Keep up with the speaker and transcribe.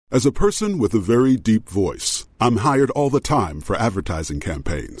As a person with a very deep voice, I'm hired all the time for advertising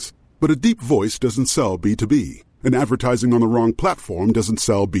campaigns. But a deep voice doesn't sell B2B, and advertising on the wrong platform doesn't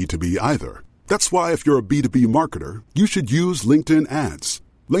sell B2B either. That's why if you're a B2B marketer, you should use LinkedIn ads.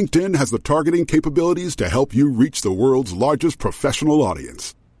 LinkedIn has the targeting capabilities to help you reach the world's largest professional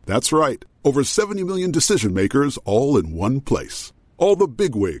audience. That's right, over 70 million decision makers all in one place. All the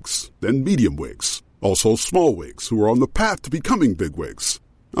big wigs, then medium wigs, also small wigs who are on the path to becoming big wigs.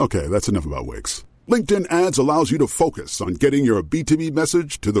 Okay, that's enough about wigs. LinkedIn ads allows you to focus on getting your B2B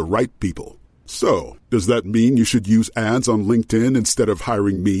message to the right people. So, does that mean you should use ads on LinkedIn instead of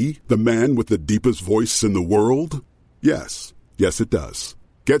hiring me, the man with the deepest voice in the world? Yes. Yes, it does.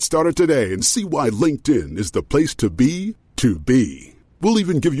 Get started today and see why LinkedIn is the place to be to be. We'll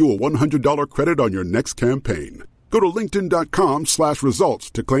even give you a $100 credit on your next campaign. Go to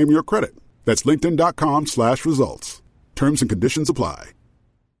linkedin.com/results to claim your credit. That's linkedin.com/results. Terms and conditions apply.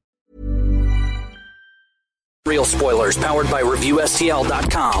 Real spoilers powered by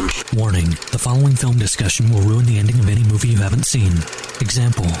ReviewSTL.com. Warning, the following film discussion will ruin the ending of any movie you haven't seen.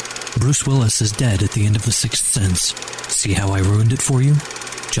 Example, Bruce Willis is dead at the end of The Sixth Sense. See how I ruined it for you?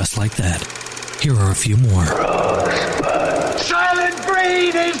 Just like that. Here are a few more. Rosebud. Silent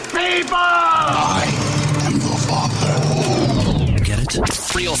breed is people! I am the father. Get it?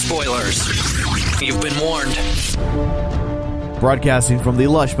 Real spoilers. You've been warned. Broadcasting from the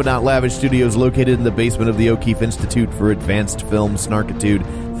lush but not lavish studios located in the basement of the O'Keefe Institute for Advanced Film Snarkitude,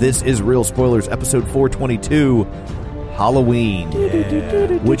 this is Real Spoilers, episode 422, Halloween.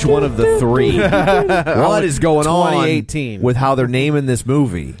 Yeah. Which one of the three? What is going on with how they're naming this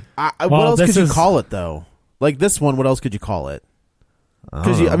movie? What else could you call it, though? Like this one, what else could you call it?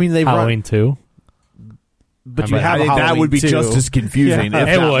 Because they've Halloween 2. But I think that would be just as confusing. Yeah, if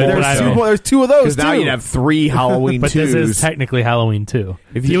it would. There's two of those. Now you'd have three Halloween 2s. But this is technically Halloween 2.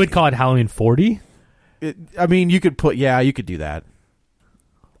 If you would call it Halloween 40, you could put. Yeah, you could do that.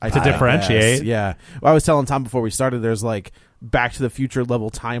 To differentiate. Yeah. Well, I was telling Tom before we started. There's like Back to the Future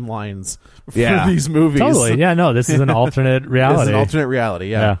level timelines for these movies. Totally. Yeah. No, this is an alternate reality. This is an alternate reality.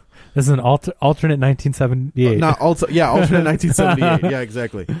 Yeah. This is an alternate 1978. Alternate 1978. Yeah,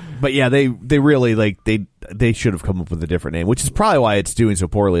 exactly. But yeah, they really they should have come up with a different name, which is probably why it's doing so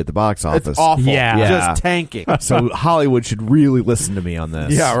poorly at the box office. It's awful. Yeah. Just tanking. So Hollywood should really listen to me on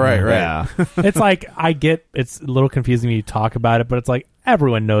this. Yeah, right. Yeah. It's like, I get it's a little confusing when you talk about it, but it's like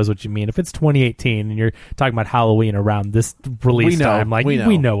everyone knows what you mean. If it's 2018 and you're talking about Halloween around this release time,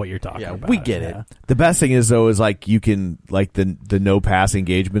 we know what you're talking about. We get it. The best thing is though is like you can like the no pass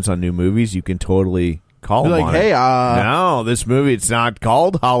engagements on new movies, you can totally call them on hey, no, this movie, it's not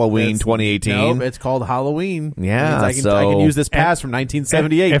called Halloween 2018. Nope, it's called Halloween. Yeah, I can use this pass from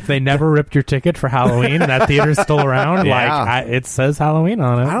 1978. If they never ripped your ticket for Halloween and that theater's still around, it says Halloween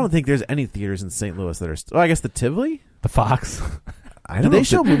on it. I don't think there's any theaters in St. Louis that are still. I guess the Tivoli? The Fox. Do they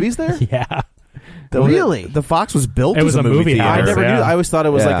show movies there? Yeah. Really? The Fox was built as a movie theater. I never knew. I always thought it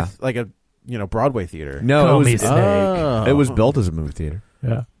was like a Broadway theater. No, it was built as a movie theater.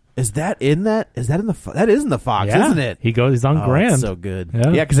 Yeah. Is that in that? Is that in the? That is in the Fox, isn't it? He's on Grand. That's so good.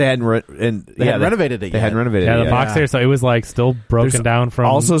 Yeah, because they hadn't renovated it. They hadn't renovated it. Yeah, the Fox there, so it was like still broken down from.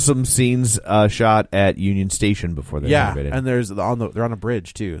 Also, some scenes shot at Union Station before they renovated. And they're on a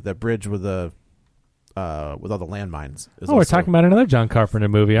bridge too. That bridge with all the landmines. We're talking about another John Carpenter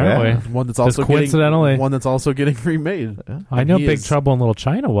movie, aren't we? One that's also getting remade. I know Big Trouble in Little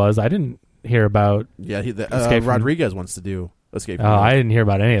China was. I didn't hear about. Yeah, Rodriguez wants to do Escape. I didn't hear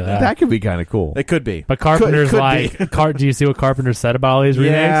about any of that. That could be kind of cool. It could be. But Carpenter's do you see what Carpenter said about all these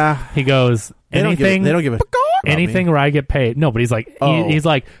remakes? Yeah. He goes, anything. They don't give a anything where I get paid. No, but he's like, he's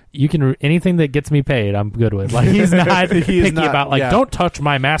like, you can anything that gets me paid, I'm good with. Like he's not picky about don't touch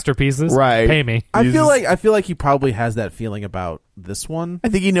my masterpieces. Right. Pay me. I feel like he probably has that feeling about this one. I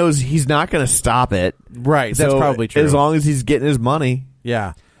think he knows he's not going to stop it. Right. That's probably true. As long as he's getting his money.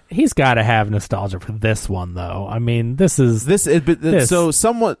 Yeah. He's got to have nostalgia for this one, though. I mean, so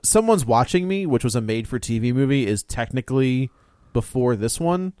someone's watching me, which was a made-for-TV movie, is technically before this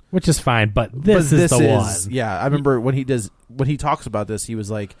one, which is fine. But this is the one. Yeah, I remember when he talks about this, he was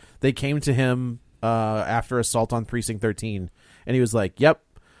like, they came to him after Assault on Precinct 13, and he was like, "Yep,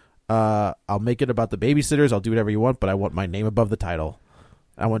 I'll make it about the babysitters. I'll do whatever you want, but I want my name above the title.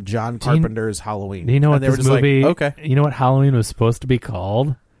 I want John Carpenter's Halloween." Do you know what this movie? Like, okay, you know what Halloween was supposed to be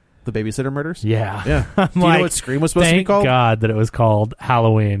called? The Babysitter Murders? Yeah. Do you know what Scream was supposed to be called? Thank God that it was called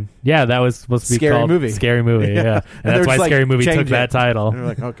Halloween. Yeah, that was supposed to be Scary called Movie. Scary Movie, yeah. And that's why Scary Movie took that title. And they're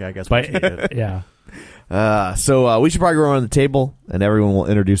like, okay, I guess we'll change it. Yeah. So we should probably go around the table, and everyone will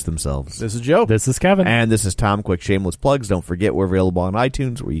introduce themselves. This is Joe. This is Kevin. And this is Tom. Quick shameless plugs. Don't forget we're available on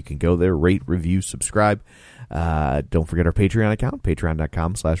iTunes, where you can go there, rate, review, subscribe. Don't forget our Patreon account,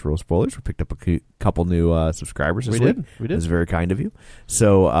 patreon.com/realspoilers. We picked up a couple new subscribers this week. We did. It was very kind of you.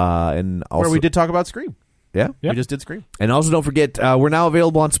 So, and also... Where we did talk about Scream. Yeah. We just did Scream. And also don't forget, we're now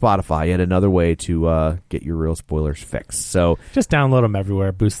available on Spotify, yet another way to get your Real Spoilers fixed. So just download them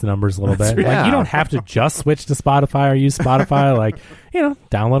everywhere, boost the numbers a little bit. Yeah. Like, you don't have to just switch to Spotify or use Spotify. Like,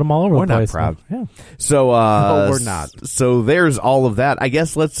 download them all over the place. We're not proud. Yeah. So, no, we're not. So there's all of that. I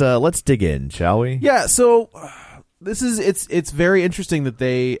guess let's dig in, shall we? Yeah, so it's very interesting that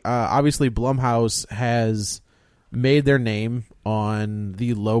they obviously Blumhouse has made their name on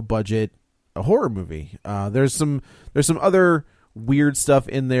the low budget horror movie. There's some other weird stuff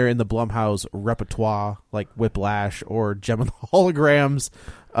in there in the Blumhouse repertoire, like Whiplash or Gem and the Holograms,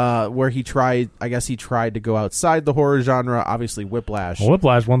 where he tried to go outside the horror genre. Obviously Whiplash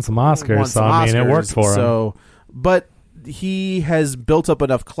won some Oscars, it worked for him. But he has built up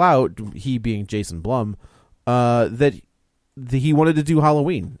enough clout, he being Jason Blum, that he wanted to do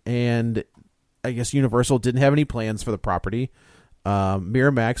Halloween, and I guess Universal didn't have any plans for the property.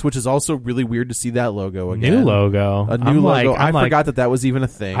 Miramax, which is also really weird to see that logo again. New logo. A new logo. I forgot that was even a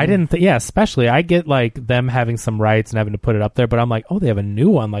thing. I didn't especially I get like them having some rights and having to put it up there, but I'm like, oh, they have a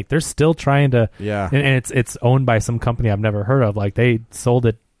new one. Like they're still trying to and it's owned by some company I've never heard of. Like they sold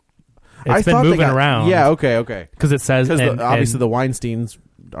it. It's been moving around. Yeah, okay. Because it says obviously the Weinsteins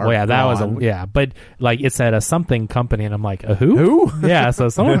are gone. but like it said a something company, and I'm like, a who? Who? Yeah, so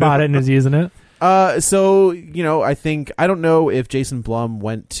someone bought it and is using it. So I don't know if Jason Blum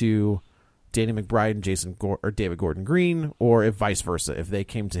went to Danny McBride and or David Gordon Green, or if vice versa. If they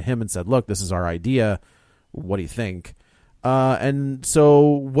came to him and said, "Look, this is our idea. What do you think?" And so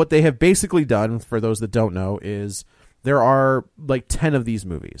what they have basically done, for those that don't know, is there are like 10 of these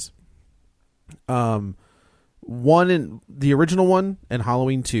movies. The original one and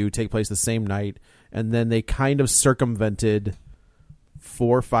Halloween 2 take place the same night, and then they kind of circumvented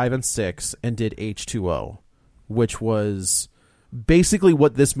 4, 5, and 6 and did H2O, which was basically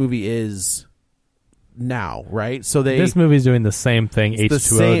what this movie is now, right? So this movie's doing the same thing.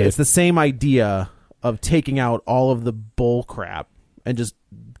 H2O it's the same idea of taking out all of the bull crap and just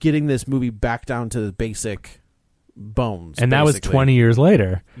getting this movie back down to the basic bones. And that was 20 years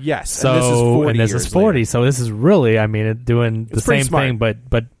later. Yes. So and this is 40. Later. So this is really, doing the same thing, but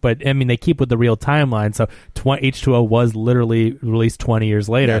they keep with the real timeline. So H2O was literally released 20 years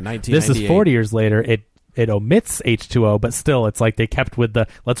later. Yeah, this is 40 years later. It omits H2O, but still, it's like they kept with the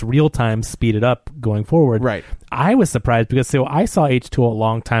let's real time speed it up going forward. Right. I was surprised because I saw H2O a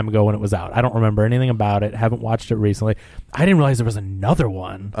long time ago when it was out. I don't remember anything about it. Haven't watched it recently. I didn't realize there was another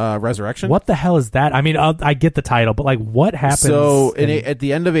one. Resurrection? What the hell is that? I mean, I get the title, but like, what happens? So at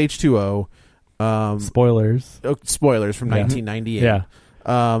the end of H2O, spoilers from 1998. Yeah.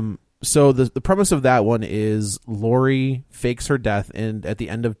 So the premise of that one is Laurie fakes her death, and at the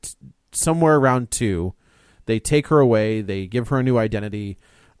end of somewhere around 2, they take her away. They give her a new identity.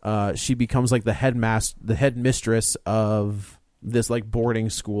 She becomes like the headmistress of this like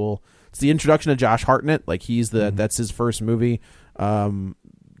boarding school. It's the introduction of Josh Hartnett. Like that's his first movie. What's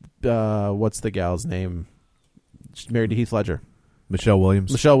the gal's name? She's married to Heath Ledger. Michelle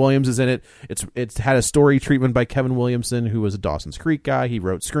Williams. Michelle Williams is in it. It's had a story treatment by Kevin Williamson, who was a Dawson's Creek guy. He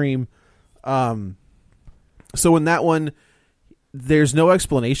wrote Scream. So in that one, there's no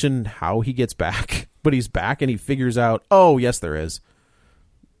explanation how he gets back, but he's back and he figures out, oh, yes, there is.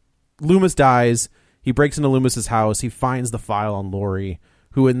 Loomis dies. He breaks into Loomis's house. He finds the file on Laurie,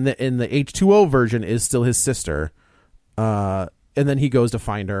 who in the H2O version is still his sister. And then he goes to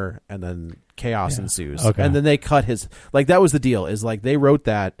find her, and then chaos ensues. Okay. And then they cut his, like, that was the deal, is like they wrote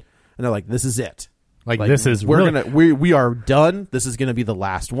that and they're like, this is it. Like this is we are done. This is gonna be the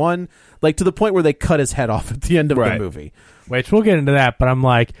last one. Like to the point where they cut his head off at the end of the movie. Which we'll get into that, but I'm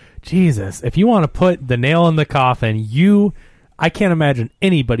like, Jesus, if you want to put the nail in the coffin, I can't imagine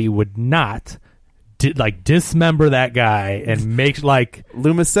anybody would not dismember that guy and make like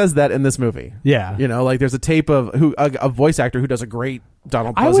Loomis says that in this movie. Yeah, like there's a tape of a voice actor who does a great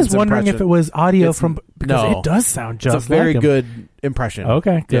Donald Pleasence I was wondering impression. If it was audio because it does sound just it's a very like him. good impression.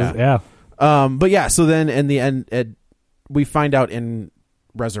 Okay, yeah. But yeah, so then in the end, we find out in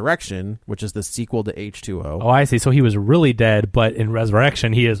Resurrection, which is the sequel to H2O. Oh, I see. So he was really dead, but in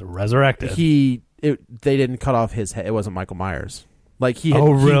Resurrection, he is resurrected. They didn't cut off his head. It wasn't Michael Myers. Like he had,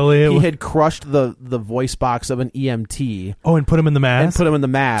 really? He had crushed the voice box of an EMT. Oh, and put him in the mask?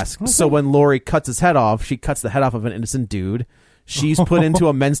 Okay. So when Laurie cuts his head off, she cuts the head off of an innocent dude. She's put into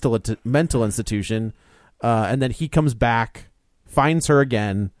a mental institution. and then he comes back, finds her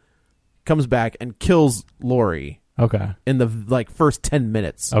again, comes back and kills Lori. Okay. In the first 10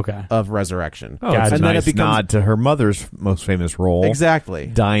 minutes of Resurrection. Oh, it's a nice nod to her mother's most famous role. Exactly.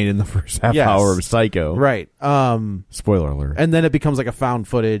 Dying in the first half hour of Psycho. Right. Spoiler alert. And then it becomes like a found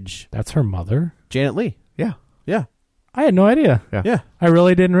footage. That's her mother? Janet Leigh. Yeah. Yeah. I had no idea. Yeah. I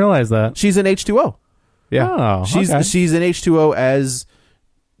really didn't realize that. She's in H2O. Yeah. Oh, she's in H2O as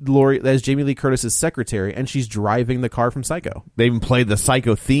Jamie Lee Curtis's secretary, and she's driving the car from Psycho. They even played the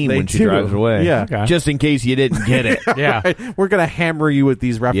Psycho theme when she drives away. Yeah. Okay. Just in case you didn't get it. Yeah. Right? We're going to hammer you with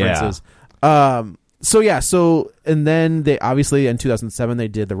these references. Yeah. And then they obviously in 2007 they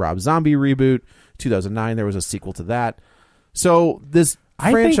did the Rob Zombie reboot. 2009 there was a sequel to that. So this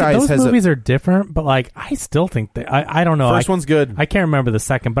franchise those movies are different, but like I still think that I don't know. First one's good. I can't remember the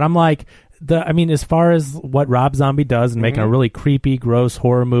second, but I'm like as far as what Rob Zombie does and making a really creepy, gross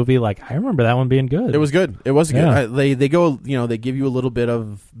horror movie, like I remember that one being good. It was good. It was good. Yeah. They go, they give you a little bit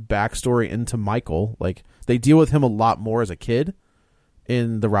of backstory into Michael. Like they deal with him a lot more as a kid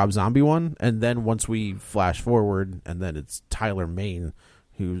in the Rob Zombie one, and then once we flash forward, and then it's Tyler Mane,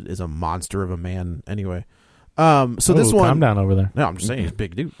 who is a monster of a man. Anyway, so this one, calm down over there. No, I'm just saying he's a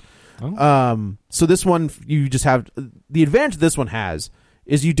big dude. Oh. So this one, you just have the advantage this one has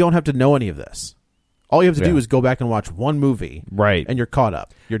is you don't have to know any of this. All you have to do is go back and watch one movie, right? And you're caught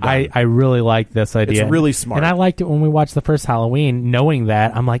up. You're done. I really like this idea. It's really smart, and I liked it when we watched the first Halloween. Knowing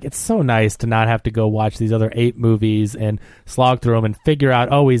that, I'm like, it's so nice to not have to go watch these other 8 movies and slog through them and figure out,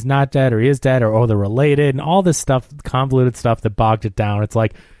 oh, he's not dead, or he is dead, or oh, they're related, and all this stuff, convoluted stuff that bogged it down. It's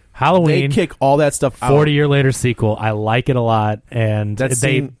like Halloween. They kick all that stuff out. 40-year later sequel. I like it a lot, and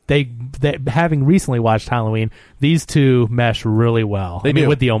they having recently watched Halloween, these two mesh really well. I mean,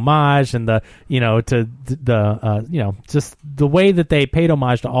 with the homage and the just the way that they paid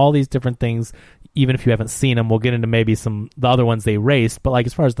homage to all these different things. Even if you haven't seen them, we'll get into maybe the other ones they erased. But like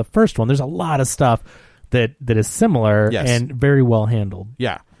as far as the first one, there's a lot of stuff that is similar and very well handled.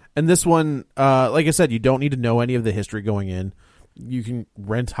 Yeah, and this one, like I said, you don't need to know any of the history going in. You can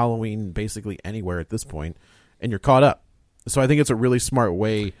rent Halloween basically anywhere at this point, and you're caught up. So I think it's a really smart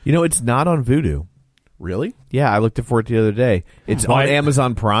way. It's not on Vudu. Really? Yeah, I looked for it the other day. It's on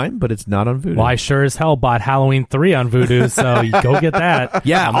Amazon Prime, but it's not on Vudu. Well, I sure as hell bought Halloween 3 on Vudu, so you go get that.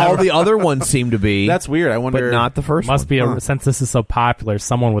 Yeah, all the other ones seem to be. That's weird. I wonder. But not the first must one. Be since this is so popular,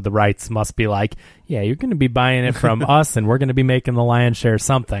 someone with the rights must be like, yeah, you're going to be buying it from us, and we're going to be making the lion's share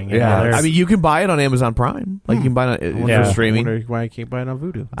something. I mean, you can buy it on Amazon Prime. Like, you can buy it for streaming. I wonder why I can't buy it on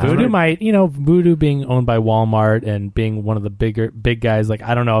Vudu. Vudu might, Vudu being owned by Walmart and being one of the big guys, like,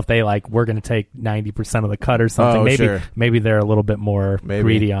 I don't know if they, we're going to take 90% of the cut or something. Maybe they're a little bit more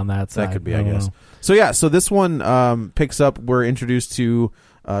greedy on that side. That could be, I guess. So, so this one picks up, we're introduced to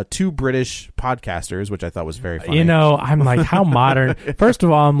 2 British podcasters, which I thought was very funny. I'm like, how modern. First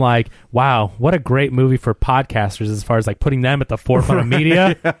of all, I'm like, wow, what a great movie for podcasters as far as putting them at the forefront of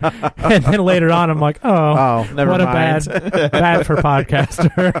media. And then later on, I'm like, never what mind. a bad for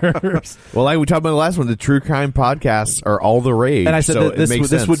podcasters. Well, like we talked about the last one, the true crime podcasts are all the rage. And I said that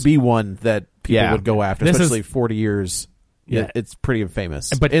this would be one that people would go after, especially 40 years. Yeah, it's pretty famous.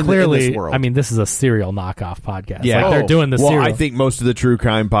 But clearly, in this world. I mean, this is a serial knockoff podcast. Yeah, they're doing the serial. I think most of the true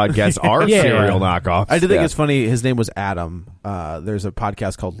crime podcasts are serial knockoffs. I did think it's funny. His name was Adam. There's a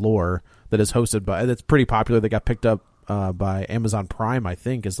podcast called Lore that is hosted by. That's pretty popular. They got picked up by Amazon Prime. I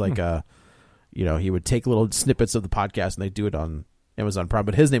think is like he would take little snippets of the podcast and they do it on Amazon Prime.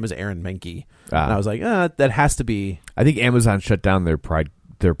 But his name is Aaron Menke, and I was like, that has to be. I think Amazon shut down their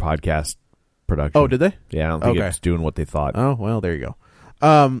podcast production. Oh, did they? Yeah, I don't think it's doing what they thought. Oh, well, there you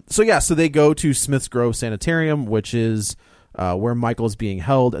go. So they go to Smith's Grove Sanitarium, which is where Michael's being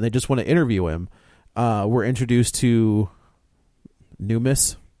held, and they just want to interview him. We're introduced to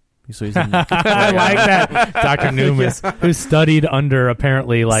Noomis. So he's in, I like that. Dr. Noomis, who studied under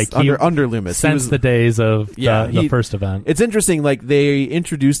apparently under Loomis since the days of the first event. It's interesting, they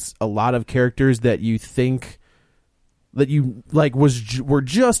introduced a lot of characters that you think that you were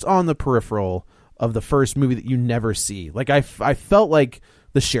just on the peripheral of the first movie that you never see. I felt like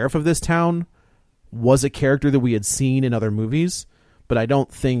the sheriff of this town was a character that we had seen in other movies, but I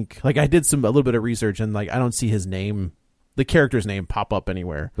don't think I did a little bit of research and I don't see his name, the character's name, pop up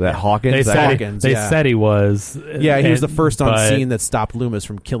anywhere. That Hawkins. They said he was. Yeah, he was the first on scene that stopped Loomis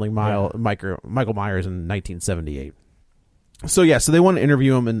from killing Michael Myers in 1978. So they want to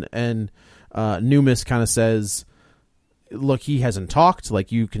interview him, and Noomis kind of says, look, he hasn't talked.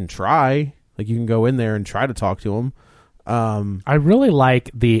 You can try. You can go in there and try to talk to him. I really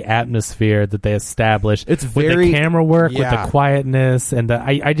like the atmosphere that they established. It's with very the camera work, with the quietness, and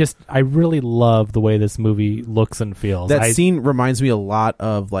I really love the way this movie looks and feels. That scene reminds me a lot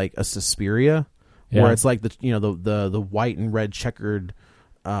of like a Suspiria, where it's like the white and red checkered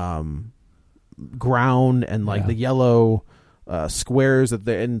ground and like the yellow squares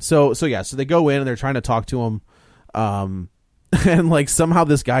so they go in and they're trying to talk to him, and like somehow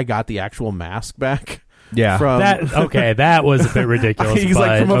this guy got the actual mask back. Yeah, that was a bit ridiculous. He's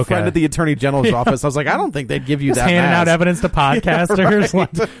like from a friend at the Attorney General's office. I was like, I don't think they'd give you that. Handing mask. out evidence to podcasters. Right.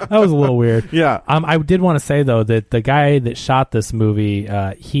 That was a little weird. Yeah. I did want to say though that the guy that shot this movie,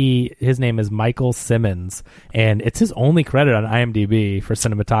 his name is Michael Simmons, and it's his only credit on IMDb for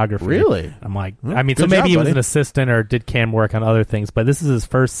cinematography. Really? I'm like, good maybe job, he was buddy. an assistant or did cam work on other things, but this is his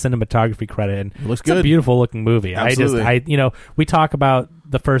first cinematography credit, and it looks it's good. a beautiful looking movie. Absolutely. We talk about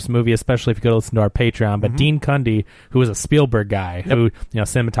the first movie, especially if you go listen to our Patreon, but Dean Cundy, who was a Spielberg guy, who,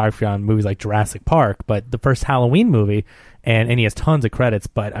 cinematography on movies like Jurassic Park, but the first Halloween movie, and he has tons of credits,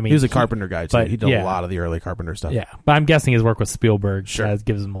 but I mean... He was a Carpenter guy, too. But, He did a lot of the early Carpenter stuff. Yeah, but I'm guessing his work with Spielberg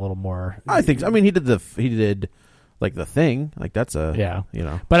gives him a little more... I think... I mean, he did like The Thing. Like, that's a...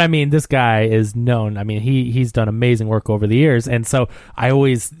 But I mean, this guy is known. I mean, he's done amazing work over the years, and so I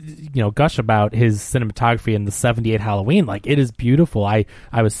always, gush about his cinematography in the 78 Halloween. Like, it is beautiful. I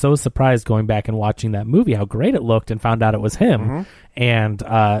was so surprised going back and watching that movie, how great it looked, and found out it was him. And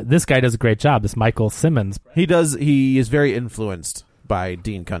this guy does a great job, this Michael Simmons. He is very influenced by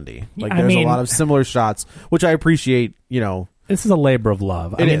Dean Cundy. Like, there's a lot of similar shots, which I appreciate, This is a labor of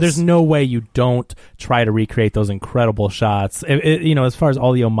love. I mean, there's no way you don't try to recreate those incredible shots. As far as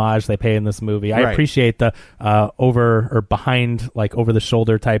all the homage they pay in this movie, I appreciate the over or behind, like over the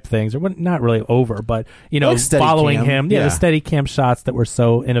shoulder type things, or not really over, but like following him. The steady cam shots that were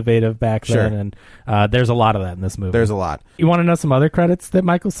so innovative back then, and there's a lot of that in this movie. There's a lot. You want to know some other credits that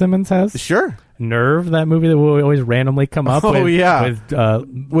Michael Simmons has? Sure. Nerve, that movie that will always randomly come up with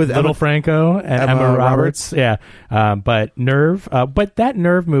Little Franco and Emma Roberts. But Nerve, but that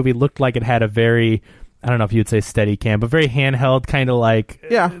Nerve movie looked like it had a very, I don't know if you'd say steady cam, but very handheld, kind of like,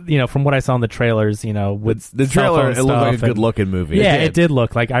 from what I saw in the trailers, with the trailer, it looked like a good looking movie. Yeah, it did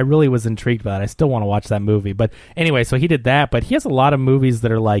look like, I really was intrigued by it. I still want to watch that movie. But anyway, so he did that, but he has a lot of movies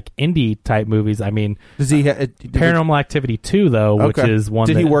that are like indie type movies. I mean, does he Paranormal Activity 2 though, which is one.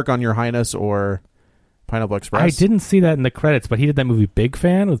 Did he work on Your Highness or Pineapple Express? I didn't see that in the credits, but he did that movie Big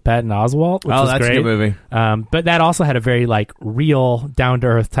Fan with Patton Oswalt, which was that's great. a good movie. But that also had a very like real, down to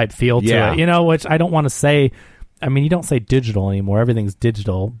earth type feel to it. Which I don't want to say. I mean, you don't say digital anymore. Everything's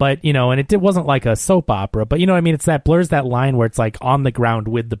digital, but and it wasn't like a soap opera. But I mean, it's that blurs that line where it's like on the ground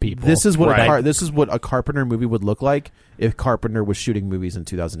with the people. This is what this is what a Carpenter movie would look like if Carpenter was shooting movies in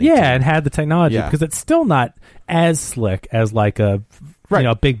 2018. Yeah, and had the technology because it's still not as slick as like a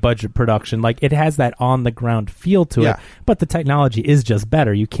big budget production. Like it has that on the ground feel to it, but the technology is just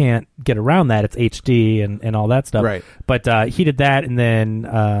better. You can't get around that. It's HD and all that stuff. Right. But he did that, and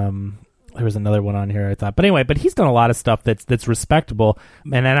then there was another one on here I thought. But anyway, but he's done a lot of stuff that's respectable,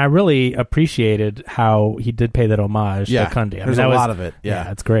 and I really appreciated how he did pay that homage to Cundy. There's a lot of it. Yeah,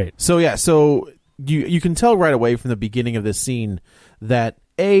 it's great. So you can tell right away from the beginning of this scene that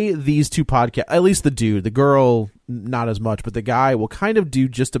these two podcasts, at least the girl not as much, but the guy will kind of do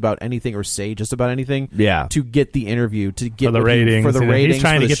just about anything or say just about anything to get the interview, to get for the ratings. He's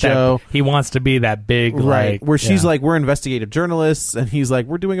trying to get show. He wants to be that big, where she's like, we're investigative journalists, and he's like,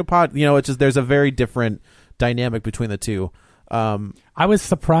 we're doing a pod. It's just there's a very different dynamic between the two. I was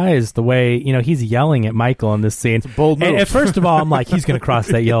surprised the way he's yelling at Michael in this scene. It's a bold move. And first of all, I'm like, he's going to cross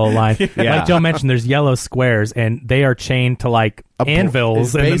that yellow line. Like Joe mentioned, there's yellow squares, and they are chained to like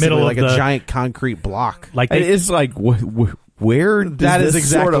anvils in the middle like of a giant concrete block. Like it's like where does that is this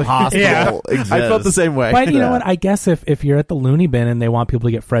exactly sort of hospital exist? I felt the same way. But you know what? I guess if you're at the loony bin and they want people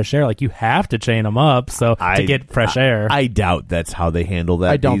to get fresh air, like you have to chain them up to get fresh air. I doubt that's how they handle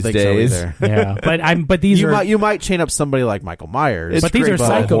that. I don't these think days. so either. Yeah, but these you might chain up somebody like Michael Myers. But these are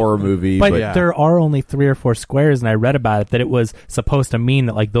psycho horror movie. But there are only 3 or 4 squares, and I read about it that it was supposed to mean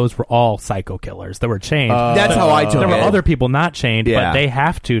that like those were all psycho killers that were chained. That's how I took it. There were other people not chained, but they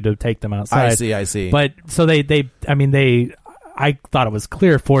have to take them outside. I see. But so I thought it was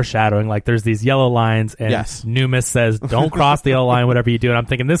clear foreshadowing. Like there's these yellow lines, and Noomis says, "Don't cross the yellow line, whatever you do." And I'm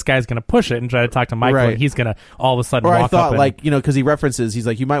thinking this guy's going to push it and try to talk to Michael, and he's going to all of a sudden. Or walk I thought up because he references, he's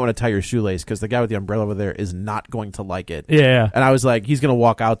like, "You might want to tie your shoelace because the guy with the umbrella over there is not going to like it." Yeah. And I was like, he's going to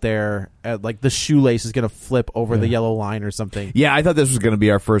walk out there like the shoelace is going to flip over the yellow line or something. Yeah, I thought this was going to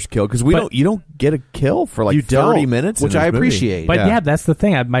be our first kill because you don't get a kill for like 30 minutes, which I appreciate. But that's the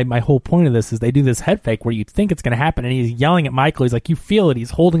thing. My whole point of this is they do this head fake where you think it's going to happen, and he's yelling at Michael. He's like, you feel it.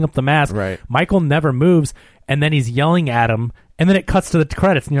 He's holding up the mask. Right. Michael never moves, and then he's yelling at him, and then it cuts to the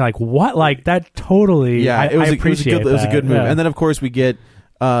credits, and you're like, what? Like that totally. Yeah, I appreciate it was a good move. Yeah. And then of course we get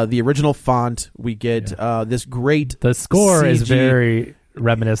the original font. We get this great. The score CG. is very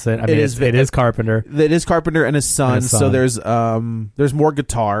reminiscent. I mean, it is Carpenter. It is Carpenter and his son. So there's more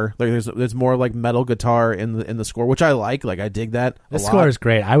guitar. Like there's more like metal guitar in the score, which I like. Like I dig that. The score is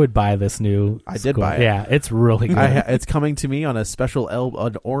great. I would buy this new. I did buy it. Yeah, it's really good. It's coming to me on a special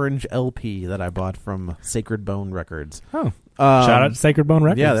an orange LP that I bought from Sacred Bone Records. Oh. Shout out to Sacred Bone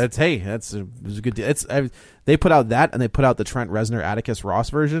Records. Yeah, it was a good deal. They put out that, and they put out the Trent Reznor Atticus Ross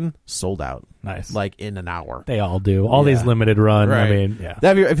version, sold out. Nice. Like in an hour. They all do. All these limited run. Right. I mean, yeah.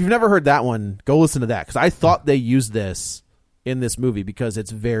 If you've never heard that one, go listen to that, because I thought they used this in this movie because it's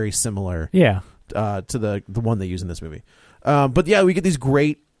very similar. Yeah. To the one they use in this movie. But yeah, we get these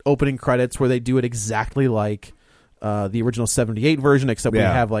great opening credits where they do it exactly like the original 78 version, except we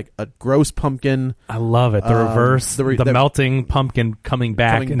have like a gross pumpkin. I love it. The reverse, the melting pumpkin coming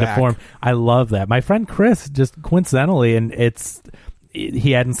back into form. I love that. My friend Chris, just coincidentally, and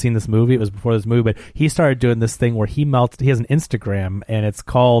he hadn't seen this movie. It was before this movie, but he started doing this thing where he has an Instagram, and it's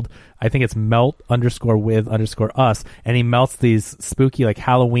called, I think it's melt_with_us, and he melts these spooky like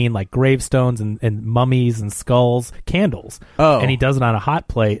Halloween like gravestones and mummies and skulls candles. And he does it on a hot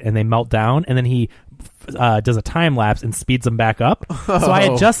plate, and they melt down, and then he does a time lapse and speeds them back up. So I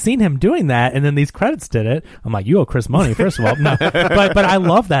had just seen him doing that, and then these credits did it. I'm like, you owe Chris money, first of all. No, but I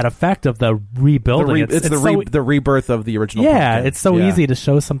love that effect of the rebuilding. It's the rebirth of the original. Yeah, pumpkin. It's so easy to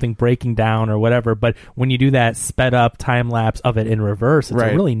show something breaking down or whatever, but when you do that sped up time lapse of it in reverse, it's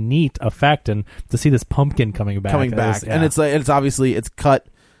a really neat effect. And to see this pumpkin coming back, and it's like, it's obviously it's cut.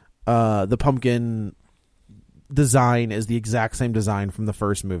 The pumpkin design is the exact same design from the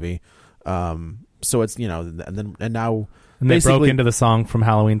first movie. So it's, and they broke into the song from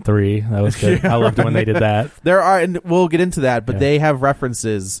Halloween 3. That was good. I loved when they did that. There are, and we'll get into that, but they have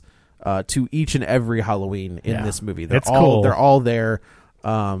references to each and every Halloween in this movie. It's cool. They're all there.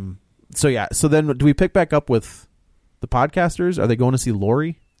 So then do we pick back up with the podcasters? Are they going to see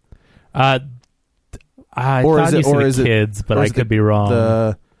Lori? I thought you said the kids, but I could be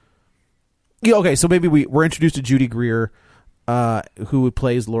wrong. Okay, so maybe we're introduced to Judy Greer, who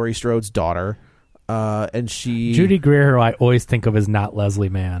plays Laurie Strode's daughter. And Judy Greer, who I always think of as not Leslie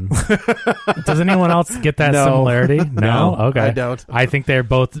Mann. Does anyone else get that similarity? No? Okay. I don't. I think they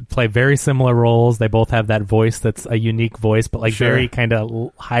both play very similar roles. They both have that voice that's a unique voice, but like very kind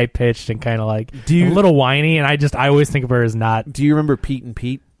of high pitched and kind of like a little whiny. And I always think of her as not. Do you remember Pete and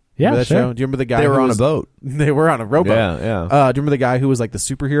Pete? Yeah, remember that sure. show? Do you remember the guy? They were on a boat. They were on a rowboat. Yeah. Do you remember the guy who was like the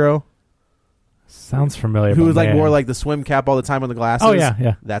superhero? Sounds familiar. Who was like wore like the swim cap all the time on the glasses? Oh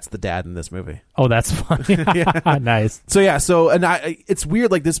yeah. That's the dad in this movie. Oh, that's funny. Nice. So it's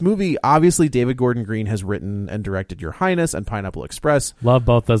weird. Like this movie, obviously David Gordon Green has written and directed Your Highness and Pineapple Express. Love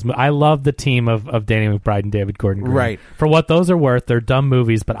both those. I love the team of Danny McBride and David Gordon Green. Right. For what those are worth, they're dumb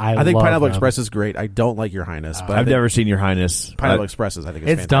movies, but I think love Pineapple them. Express is great. I don't like Your Highness, but I've never seen Your Highness. Pineapple Express is, I think,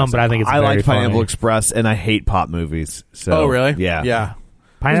 it's dumb, but I think it's I very like Pineapple funny. Express, and I hate pop movies. So, oh, really? Yeah.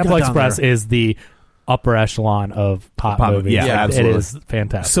 Pineapple Express is the upper echelon of pop movies. Yeah, absolutely. It is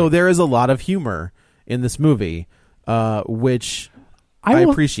fantastic. So there is a lot of humor in this movie, which I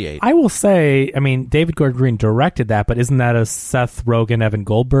appreciate. I will say, I mean, David Gordon Green directed that, but isn't that a Seth Rogen, Evan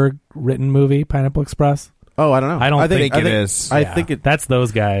Goldberg written movie, Pineapple Express? Oh, I don't know. I think it is. I think that's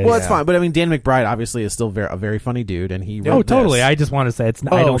those guys. Well, it's fine, but I mean, Dan McBride obviously is still a very funny dude, and he wrote Oh, totally. this. I just want to say it's.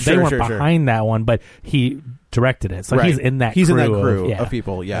 Oh, they weren't behind that one, but he directed it, so he's in that. He's crew in that crew of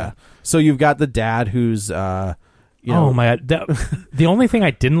people. Yeah. So you've got the dad who's. Oh my god! The only thing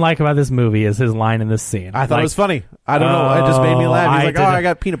I didn't like about this movie is his line in this scene. I thought it was funny. I don't know. It just made me laugh. He's like, I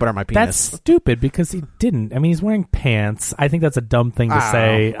got peanut butter on my penis. That's stupid because he didn't. I mean, he's wearing pants. I think that's a dumb thing to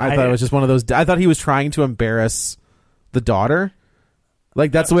say. I thought it was just one of those. I thought he was trying to embarrass the daughter.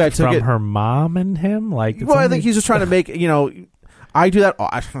 Like that's the way I took from it. Her mom and him. Like, I think he's just trying to make. I do that.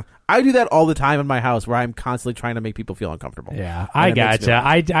 I do that all the time in my house, where I'm constantly trying to make people feel uncomfortable. Yeah, I gotcha.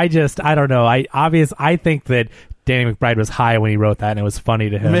 I don't know. I think that Danny McBride was high when he wrote that, and it was funny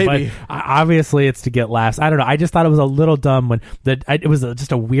to him. Maybe. But obviously, it's to get laughs. I don't know. I just thought it was a little dumb when it was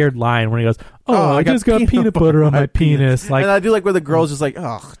just a weird line when he goes, "Oh, I just got peanut butter on my penis." Like, and I do like where the girl's just like,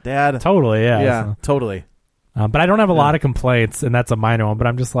 "Oh, Dad." Totally. Yeah. Yeah. Totally. But I don't have a lot of complaints, and that's a minor one. But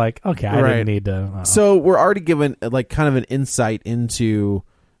I'm just like, okay, I didn't need to. So we're already given like kind of an insight into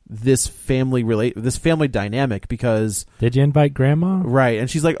this family dynamic because did you invite grandma? Right, and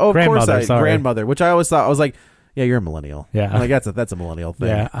she's like, "Oh, of course, grandmother," which I always thought I was like, "Yeah, you're a millennial." Yeah, I'm like that's a millennial thing.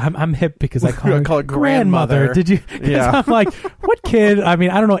 Yeah, I'm hip because I call her grandmother. Did you? Yeah, I'm like, what kid? I mean,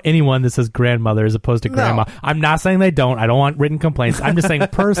 I don't know anyone that says grandmother as opposed to grandma. No. I'm not saying they don't. I don't want written complaints. I'm just saying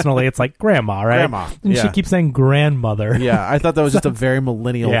personally, it's like grandma, right? Grandma, and she keeps saying grandmother. Yeah, I thought that was just a very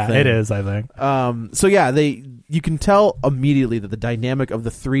millennial thing. It is. I think. So yeah, you can tell immediately that the dynamic of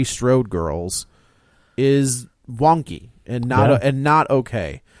the three Strode girls is wonky and not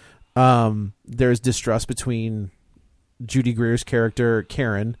okay. There's distrust between Judy Greer's character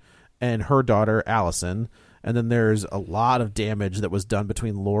Karen and her daughter Allison, and then there's a lot of damage that was done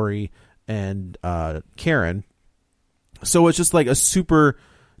between Lori and Karen. So it's just like a super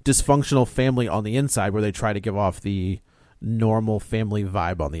dysfunctional family on the inside where they try to give off the normal family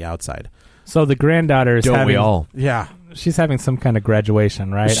vibe on the outside. So the granddaughter is we all? Yeah. She's having some kind of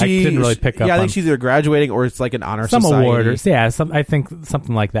graduation, right? I didn't really pick up. Yeah, I think she's either graduating or it's like an honor some society. award, I think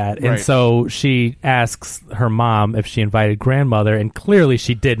something like that. Right. And so she asks her mom if she invited grandmother, and clearly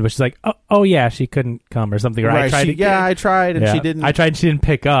she did. But she's like, "Oh yeah, she couldn't come or something." Right? I tried, and she didn't. I tried, and she didn't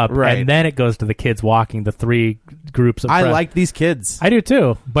pick up. Right. And then it goes to the kids walking the three groups of. I like these kids. I do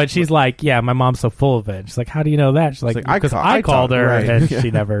too. But she's like, "Yeah, my mom's so full of it." She's like, "How do you know that?" She's like, "Because I called her, right. and she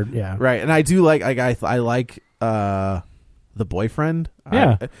never." Yeah. Right, and I do like. I like. The boyfriend.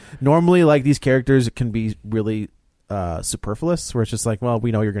 Yeah. Normally, like, these characters can be really superfluous, where it's just like, well,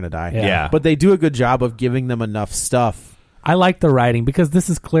 we know you're going to die. Yeah. But they do a good job of giving them enough stuff. I like the writing because this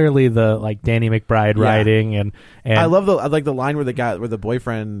is clearly the like Danny McBride writing, and I like the line where the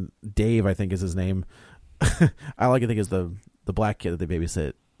boyfriend Dave, I think is his name. I think is the black kid that they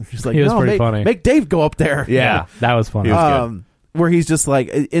babysit. She's like, he was pretty funny. Make Dave go up there. Yeah, that was funny. Where he's just like,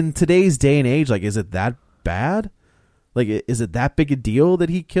 in today's day and age, like, is it that bad? Like, is it that big a deal that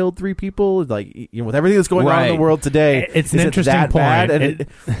he killed three people? Like, with everything that's going on in the world today, it's an interesting point. Bad?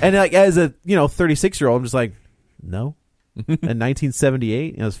 And like, as a 36-year-old, I'm just like, no. In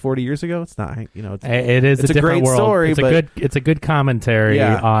 1978, it was 40 years ago. It's not, it's a great different world. Story. It's a good commentary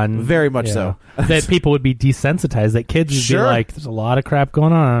on very much so that people would be desensitized. That kids would be like, "There's a lot of crap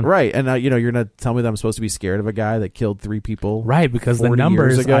going on." Right, and you're gonna tell me that I'm supposed to be scared of a guy that killed three people, right? Because the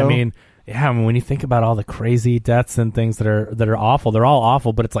numbers. I mean. Yeah, I mean, when you think about all the crazy deaths and things that are awful, they're all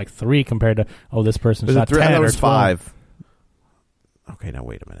awful, but it's like 3 compared to, this person shot 10 or 5. Okay, now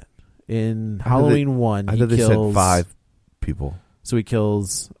wait a minute. In Halloween 1, I thought they said 5 people. So he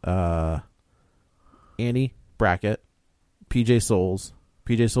kills Annie Brackett, PJ Souls'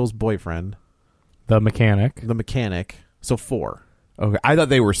 boyfriend, the mechanic. So 4. Okay, I thought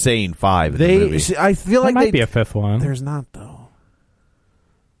they were saying 5 in the movie. I feel like there might be a 5th one. There's not, though.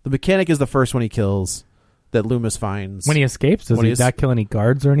 The mechanic is the first one he kills that Loomis finds. When he escapes, does he not kill any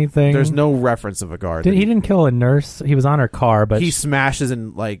guards or anything? There's no reference of a guard. He didn't kill a nurse. He was on her car, but he smashes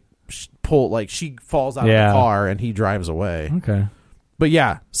and she falls out of the car and he drives away. Okay. But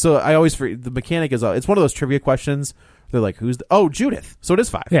yeah, so I always forget, the mechanic is it's one of those trivia questions. They're like, who's Judith. So it is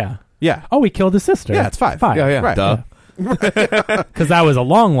 5. Yeah. Yeah. Oh, he killed his sister. Yeah, it's 5. Yeah. Right. Duh. Because that was a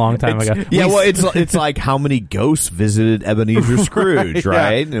long time ago. Yeah, it's like how many ghosts visited Ebenezer Scrooge,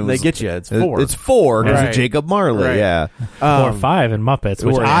 right? Yeah, they get you. It's 4. It's 4 because right. of Jacob Marley. Right. Yeah, or 5 in Muppets,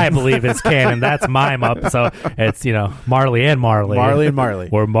 which I believe is canon. That's my Muppet. So it's Marley and Marley. Marley and Marley.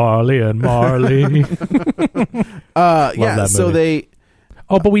 Or Marley and Marley. Yeah. So they.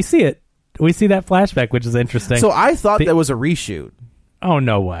 Oh, but we see it. We see that flashback, which is interesting. So I thought that was a reshoot. Oh,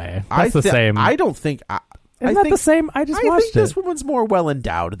 no way. That's the same. I don't think. Isn't that the same? I just watched it. This woman's more well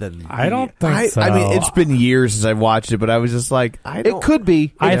endowed than I don't think so. I mean, it's been years since I've watched it, but I was just like, it could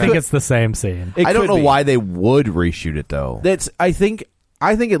be. I think it's the same scene. I don't know why they would reshoot it though. I think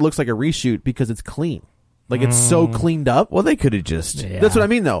it looks like a reshoot because it's clean. Like it's so cleaned up. Well, they could have just. Yeah. That's what I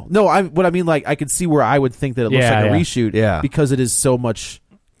mean, though. No, what I mean, like I could see where I would think that it looks like a reshoot. Because it is so much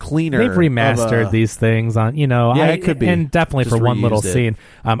cleaner. They've remastered these things on, it could be, and definitely just for one little scene.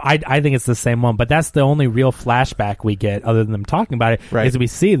 I think it's the same one, but that's the only real flashback we get, other than them talking about it, is we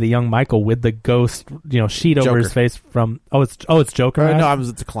see the young Michael with the ghost, sheet over his face from. It's Joker. No,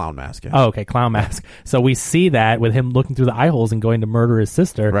 it's a clown mask. Yeah. Oh, okay, clown mask. So we see that with him looking through the eye holes and going to murder his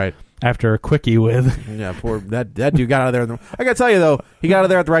sister. Right. After a quickie with. Yeah, poor that dude got out of there. I gotta tell you though, he got out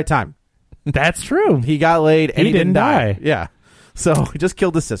of there at the right time. That's true. He got laid and he didn't die. die. Yeah. So he just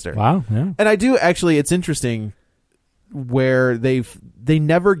killed his sister. Wow. Yeah. And I do actually. It's interesting where they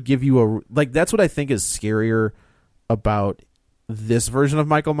never give you that's what I think is scarier about this version of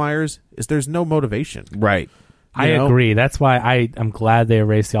Michael Myers is there's no motivation. Right. I agree. That's why I'm glad they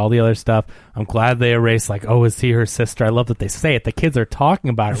erased all the other stuff. I'm glad they erased, like, oh, is he her sister? I love that they say it. The kids are talking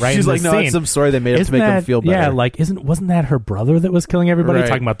about it right She's in like, the no, scene. it's some story they made up to make them feel better. Yeah, like, wasn't that her brother that was killing everybody? Right.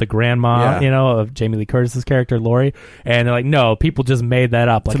 Talking about the grandma, of Jamie Lee Curtis's character, Lori. And they're like, no, people just made that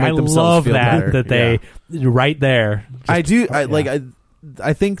up. Like, I love that they, right there. I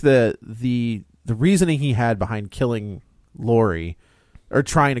think the reasoning he had behind killing Lori, or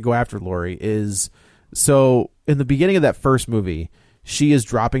trying to go after Lori, is... So in the beginning of that first movie, she is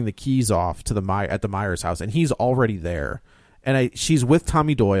dropping the keys off to at the Myers house, and he's already there. And she's with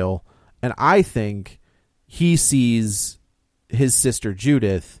Tommy Doyle, and I think he sees his sister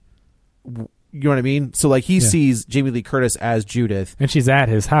Judith. You know what I mean? So like he sees Jamie Lee Curtis as Judith, and she's at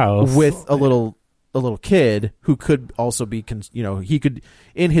his house with a little kid who could also be, he could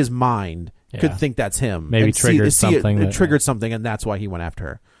in his mind could think that's him. Maybe triggered something. It triggered something, and that's why he went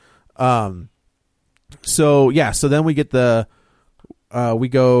after her. So then we get we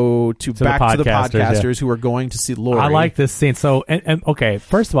go back to the podcasters who are going to see Lori. I like this scene. So, and okay,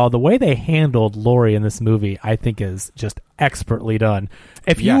 first of all, the way they handled Lori in this movie, I think, is just expertly done.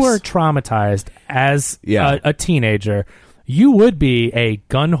 If you were traumatized as a teenager, you would be a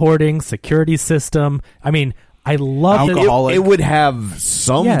gun hoarding security system. I mean, I love it would have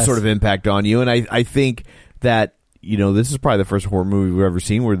some sort of impact on you, and I think that. This is probably the first horror movie we've ever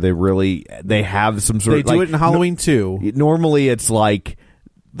seen where they have some sort of... They do it in Halloween 2. Normally it's like...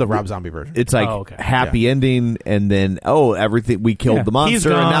 The Rob Zombie version. It's like happy ending, and then, everything... We killed the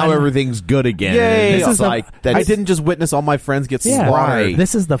monster, and now everything's good again. Yay! This is I didn't just witness all my friends get slaughtered. Right.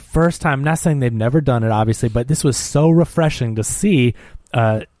 This is the first time... I'm not saying they've never done it, obviously, but this was so refreshing to see...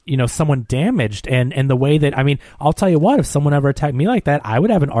 someone damaged, and the way that, I mean, I'll tell you what, if someone ever attacked me like that, I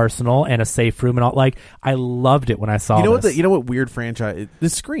would have an arsenal and a safe room and all. Like, I loved it when I saw this. You know what weird franchise? The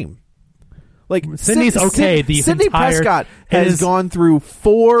Scream. Like, Sidney's okay. Sidney Prescott has gone through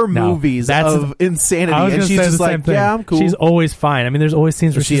 4 movies of insanity, and she's just like, yeah, I'm cool. She's always fine. I mean, there's always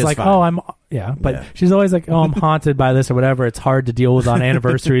scenes where she's like, fine. She's always like, I'm haunted by this or whatever. It's hard to deal with on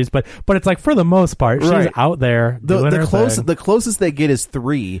anniversaries, but it's like, for the most part, she's out there doing her thing. The closest they get is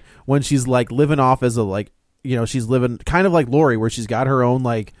 3, when she's like living off as she's living kind of like Lori, where she's got her own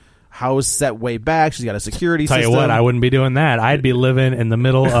like house set way back. She's got a security system. Tell you what, I wouldn't be doing that. I'd be living in the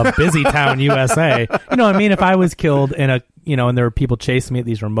middle of Busy Town, USA. You know what I mean? If I was killed in a, and there were people chasing me at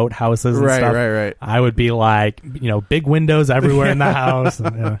these remote houses and stuff. Right. I would be like, big windows everywhere in the house.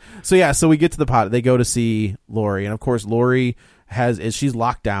 And, So we get to the pot. They go to see Lori, and of course Lori she's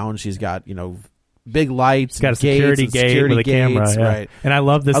locked down. She's got, big lights. She's got a security gate with a camera. Yeah. Right. And I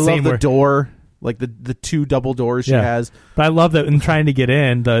love this scene. I love the door. Like the 2 double doors she has. But I love that in trying to get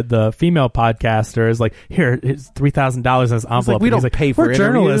in, the female podcaster is like, here, it's $3,000 in this envelope. Like, we don't pay for We're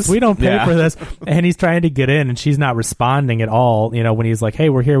journalists. We don't pay for this. And he's trying to get in, and she's not responding at all. When he's like, hey,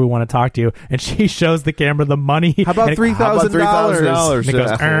 we're here. We want to talk to you. And she shows the camera the money. How about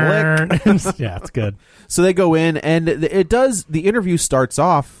 $3,000? And it goes, yeah, it's good. So they go in, and the interview starts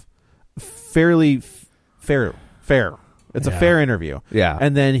off fairly fair. It's a fair interview. Yeah.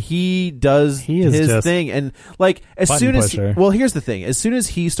 And then he does his thing. And like, as soon as here's the thing. As soon as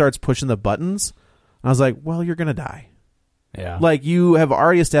he starts pushing the buttons, I was like, well, you're going to die. Yeah. Like, you have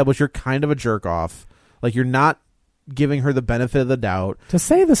already established you're kind of a jerk off. Like, you're not giving her the benefit of the doubt. To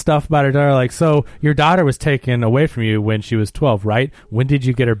say the stuff about her daughter, like, so your daughter was taken away from you when she was 12, right? When did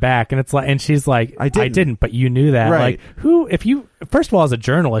you get her back? And it's like, and she's like, I didn't, but you knew that. Right. Like, first of all, as a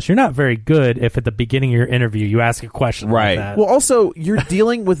journalist, you're not very good if at the beginning of your interview you ask a question like that. Well, also, you're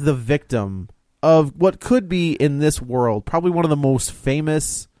dealing with the victim of what could be, in this world, probably one of the most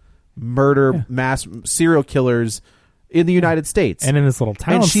famous mass serial killers in the United States, and in this little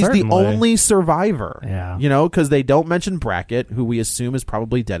town, and she's certainly the only survivor. Yeah, because they don't mention Brackett, who we assume is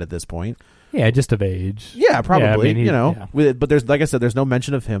probably dead at this point. Yeah, just of age. Yeah, probably. Yeah, I mean, but there's, like I said, there's no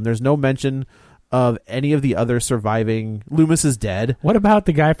mention of him. There's no mention of any of the other surviving. Loomis is dead. What about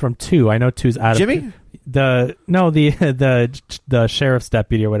the guy from 2? I know 2's out Jimmy? of the sheriff's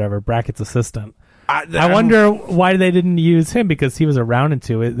deputy or whatever, Brackett's assistant. I wonder why they didn't use him, because he was around in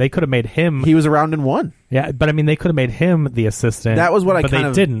 2. They could have made him. He was around in 1. Yeah, but I mean, they could have made him the assistant. That was what but they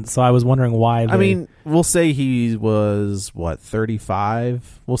didn't. So I was wondering why. I mean, we'll say he was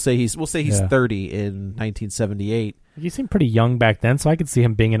 35. We'll say he's 30 in 1978. He seemed pretty young back then, so I could see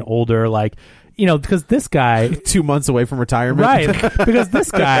him being an older, like, because this guy 2 months away from retirement, right? Because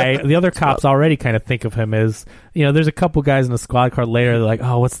this guy, the other cops already kind of think of him as, there's a couple guys in the squad car later. They're like,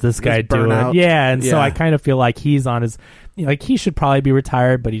 oh, what's this guy doing? Yeah, and so I kind of feel like he's on his, like, he should probably be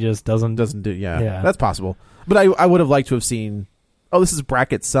retired, but he just doesn't do. Yeah, that's possible. But I would have liked to have seen, oh, this is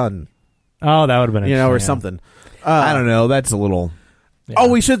Brackett's son Oh, that would have been or interesting, something. I don't know. That's a little. Yeah. Oh,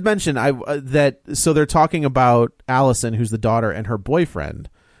 we should mention so they're talking about Allison, who's the daughter, and her boyfriend,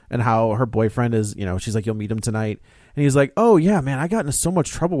 and how her boyfriend is, she's like, you'll meet him tonight. And he's like, oh, yeah, man, I got into so much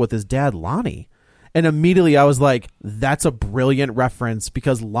trouble with his dad, Lonnie. And immediately I was like, that's a brilliant reference,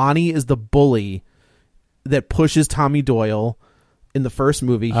 because Lonnie is the bully that pushes Tommy Doyle in the first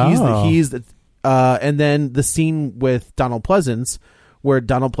movie. And then the scene with Donald Pleasance, where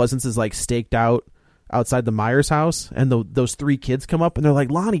Donald Pleasance is like staked out outside the Myers house, and those 3 kids come up and they're like,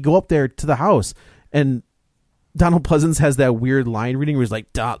 Lonnie, go up there to the house. And Donald Pleasance has that weird line reading where he's like,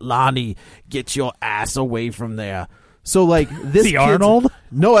 Lonnie, get your ass away from there. So like this the Arnold?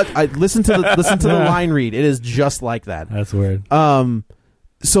 No, I listen to the line read. It is just like that. That's weird.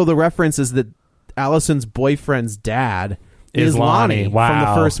 So the reference is that Allison's boyfriend's dad is Lonnie from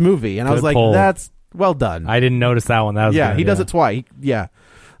the first movie, and I was like, pull. That's well done. I didn't notice that one. That was good. He does it twice.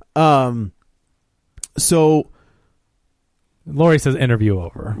 So Lori says interview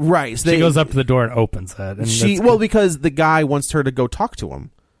over. Right. So she goes up to the door and opens it. And because the guy wants her to go talk to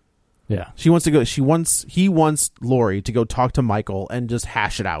him. Yeah. He wants Lori to go talk to Michael and just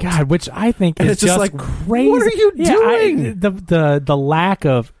hash it out. God, which I think is just like, crazy. What are you doing? The lack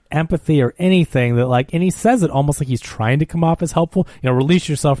of empathy or anything and he says it almost like he's trying to come off as helpful. Release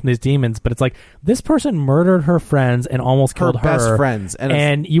yourself from these demons, but it's like this person murdered her friends and almost killed her best friends,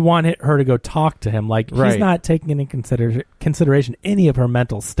 and you want her to go talk to him. Like he's not taking into consideration any of her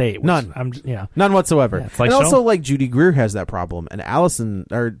mental state. None. None whatsoever. Yeah, and also like Judy Greer has that problem, and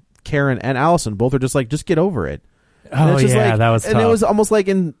Karen and Allison both are just like, just get over it. Oh yeah, that was tough. And it was almost like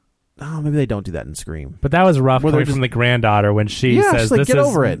maybe they don't do that in Scream. But that was rough coming from the granddaughter when she says, this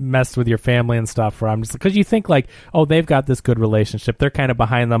is messed with your family and stuff, where I'm just because you think like, oh, they've got this good relationship. They're kind of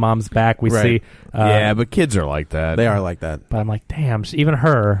behind the mom's back. We see. But kids are like that. They are like that. But I'm like, damn, even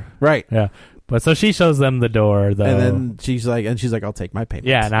her. Right. Yeah. But so she shows them the door, though. And then she's like, I'll take my payment.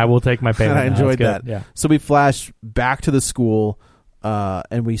 Yeah, and I will take my payment. And I enjoyed that. Yeah. So we flash back to the school.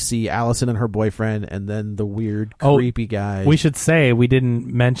 And we see Allison and her boyfriend, and then the weird, creepy guy. We should say we didn't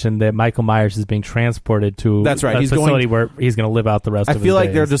mention that Michael Myers is being transported to a facility where he's going to live out the rest of his days. I feel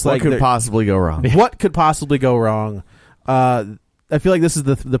like they're just what could possibly go wrong? What could possibly go wrong? I feel like this is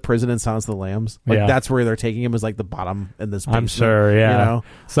the prison in Silence of the Lambs. That's where they're taking him, is like the bottom in this basement. I'm sure, yeah.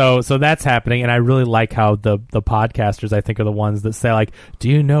 So that's happening, and I really like how the podcasters, I think, are the ones that say like, do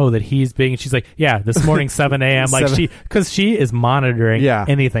you know that he's being? She's like, yeah, this morning 7 a.m. Like because she is monitoring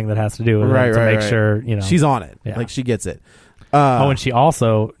anything that has to do with it to make sure she's on it. Yeah. Like she gets it. And she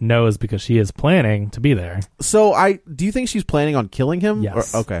also knows because she is planning to be there. So do you think she's planning on killing him?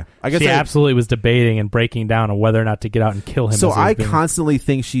 Yes. Okay. I guess she absolutely was debating and breaking down on whether or not to get out and kill him. So I constantly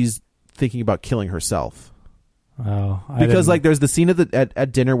think she's thinking about killing herself. Oh, because like there's the scene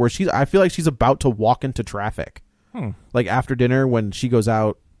at dinner where I feel like she's about to walk into traffic. Like after dinner when she goes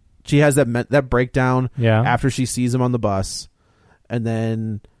out, she has that breakdown after she sees him on the bus, and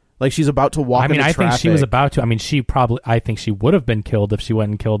then. Like she's about to walk into traffic. I think she was about to. I mean, I think she would have been killed if she went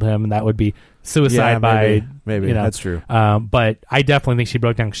and killed him, and that would be suicide by... Maybe. That's true. But I definitely think she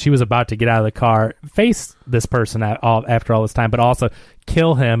broke down. She was about to get out of the car, face this person after all this time, but also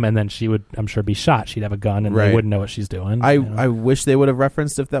kill him, and then she would, I'm sure, be shot. She'd have a gun, and they wouldn't know what she's doing. I wish they would have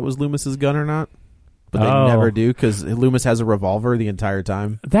referenced if that was Loomis's gun or not, but they never do, because Loomis has a revolver the entire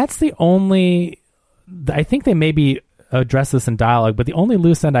time. That's the only... I think they maybe... address this in dialogue, but the only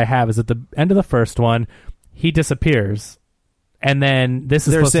loose end I have is at the end of the first one, he disappears, and then they're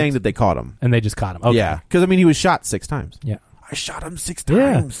saying that they caught him, and they just caught him. Okay. Yeah, because he was shot 6 times. Yeah, I shot him 6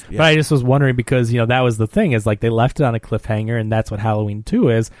 times. Yeah. But I just was wondering because that was the thing, is like they left it on a cliffhanger, and that's what Halloween 2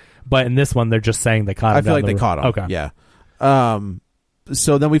 is. But in this one, they're just saying they caught him. I feel like they caught him. Okay, yeah.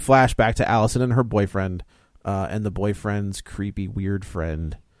 So then we flash back to Allison and her boyfriend, and the boyfriend's creepy, weird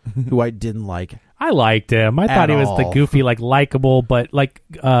friend. Who I didn't like. I liked him. I thought he was the goofy, like likable, but like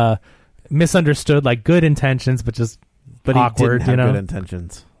misunderstood, like good intentions, but just awkward. He didn't have good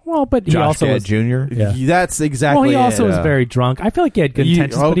intentions. Well, but he Josh also Gad was Jr. Yeah. That's exactly. Well, he also was very drunk. I feel like he had good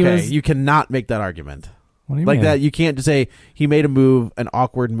intentions. Okay, but you cannot make that argument. What do you like mean? that, you can't just say he made an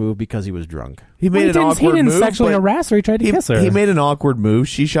awkward move because he was drunk. He didn't sexually harass her. He tried to kiss her. He made an awkward move.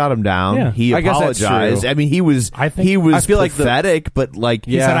 She shot him down. Yeah. He apologized. I guess that's true. I mean, he was I feel pathetic, but like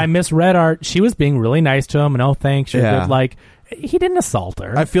he said, I misread art. She was being really nice to him, and thanks. You're good. Like he didn't assault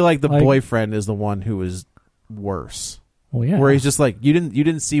her. I feel like the boyfriend is the one who is worse. Well, yeah. Where he's just like, you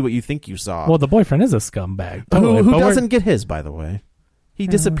didn't see what you think you saw. Well, the boyfriend is a scumbag. Totally. Who doesn't get his, by the way? He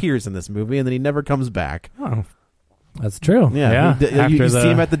disappears in this movie, and then he never comes back. Oh. That's true. Yeah. You see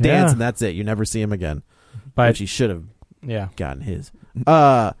him at the dance, and that's it. You never see him again. But which he should have gotten his.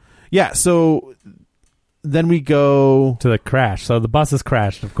 Yeah, so then we go to the crash. So the bus is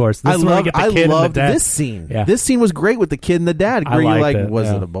crashed, of course. This I is where we get the kid and the loved dad. this scene. Yeah. This scene was great with the kid and the dad. I Where you're liked like, it, was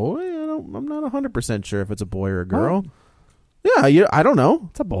yeah. it a boy? I'm not 100% sure if it's a boy or a girl. Yeah, I don't know.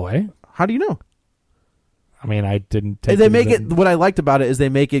 It's a boy. How do you know? I mean, I didn't take They make it. What I liked about it is they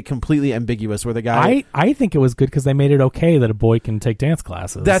make it completely ambiguous. Where the guy, I think it was good because they made it okay that a boy can take dance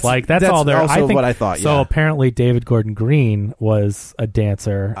classes. That's all there. Also I think, what I thought. So yeah. apparently, David Gordon Green was a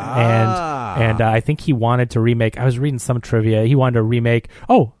dancer, and I think he wanted to remake. I was reading some trivia. He wanted to remake.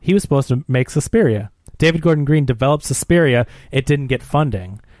 Oh, he was supposed to make Suspiria. David Gordon Green developed Suspiria. It didn't get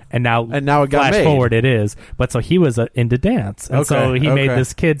funding. And now it got flash made. forward, it is. But so he was into dance, and so he made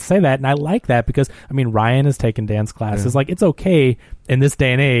this kid say that, and I like that because I mean Ryan has taken dance classes. Like it's okay in this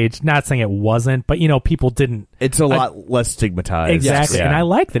day and age. Not saying it wasn't, but people didn't. It's a lot less stigmatized. Exactly, Yeah. and I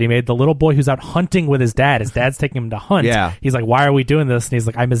like that he made the little boy who's out hunting with his dad. His dad's taking him to hunt. Yeah. He's like, "Why are we doing this?" And he's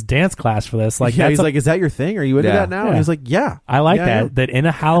like, "I missed dance class for this." Like, he's like, "Is that your thing? Are you into that now?" Yeah. And he's like, "Yeah." I like Yeah, that. yeah. That in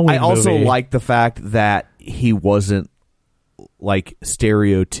a Halloween I also movie, like the fact that he wasn't like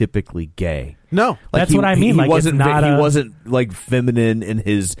stereotypically gay. No, that's what I mean. Like, wasn't it's not he wasn't like feminine in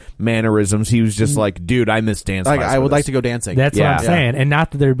his mannerisms. He was just like, dude, I miss dance. like class I for would this. like to go dancing. That's what I'm Yeah. saying, and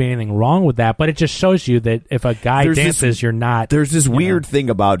not that there'd be anything wrong with that, but it just shows you that if a guy There's dances, you're not. There's this weird thing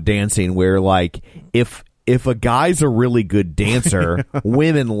about dancing where like if a guy's a really good dancer,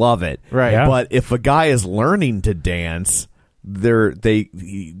 women love it. Right. Yeah. But if a guy is learning to dance,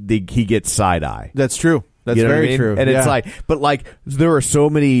 he gets side eye. That's true. That's You know what very I mean? true. And it's Yeah. like, but like, there are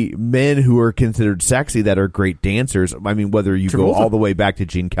so many men who are considered sexy that are great dancers. I mean, whether you go Travolta. all the way back to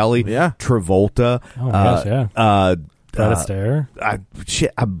Gene Kelly, Yeah. Travolta, Oh my gosh, yeah. Fred Astaire.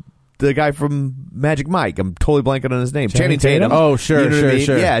 the guy from Magic Mike. I'm totally blanking on his name. Channing Tatum. Tatum? Oh, sure, You know what I sure, mean?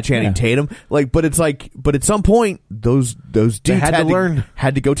 sure. Yeah, Channing Tatum. Like, but it's like, but at some point, those dudes had to learn.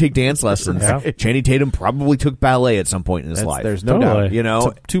 had to go take dance lessons. Yeah. Channing Tatum probably took ballet at some point in his That's- life. There's no Totally. doubt. You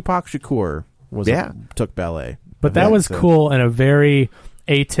know? Tupac Shakur took ballet. But that was cool in a very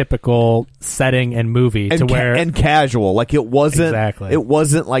atypical setting and movie to where and casual, like it wasn't Exactly. it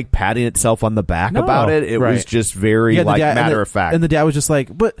wasn't like patting itself on the back No. about it. It was Right. just very Yeah, the like dad- matter of fact. And the dad was just like,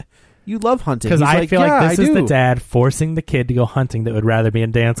 "But you love hunting." because He's I feel "Yeah, like this I is the do." dad forcing the kid to go hunting that would rather be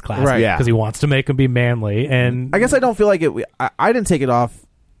in dance class, Right. Yeah. Because he wants to make him be manly, and I guess I don't feel like it. I didn't take it off.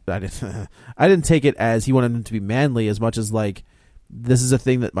 I didn't take it as he wanted him to be manly as much as like this is a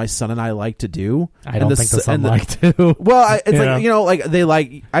thing that my son and I like to do. I don't think the son like to. Well, it's Yeah. like like they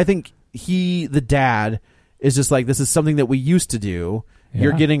like. I think the dad is just like this is something that we used to do.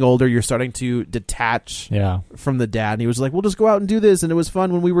 You're Yeah. getting older. You're starting to detach Yeah. from the dad. And he was like, "We'll just go out and do this, and it was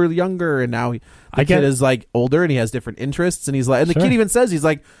fun when we were younger." And now the kid is like older and he has different interests. And he's like, and the Sure. kid even says he's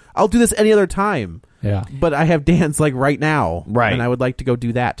like, "I'll do this any other time." Yeah. But I have dance like right now, Right. And I would like to go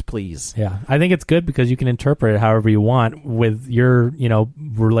do that, please. Yeah, I think it's good because you can interpret it however you want with your,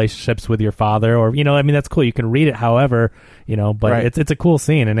 relationships with your father, or I mean that's cool. You can read it however, but Right. it's a cool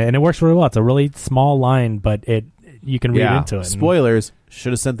scene and it works really well. It's a really small line, but you can read into it. Spoilers: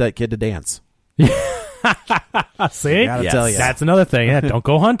 should have sent that kid to dance. See, Gotta tell ya. that's another thing. Yeah, don't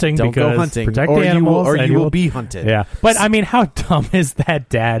go hunting. Don't because go hunting, Protect or the animals, you and will be hunted. Yeah, but I mean, how dumb is that,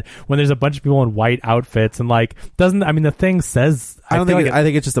 Dad? When there's a bunch of people in white outfits and the thing says. I feel like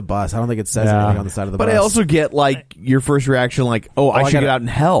think it's just a bus. I don't think it says anything on the side of the but bus. I also get like your first reaction, like, I should gotta- get out in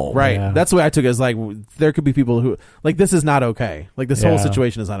hell, Right. Yeah. That's the way I took it. As like there could be people who like this is not okay. Like this whole Yeah.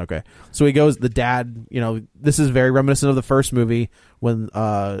 situation is not okay. So he goes. The dad. This is very reminiscent of the first movie when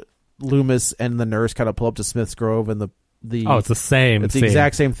Loomis and the nurse kind of pull up to Smith's Grove and the it's the same. It's the scene.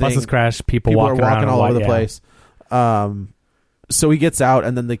 exact same thing. Buses crash. People are walking around walking in all white, over the yeah. place. So he gets out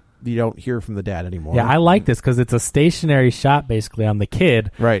and then you don't hear from the dad anymore. Yeah, I like this because it's a stationary shot basically on the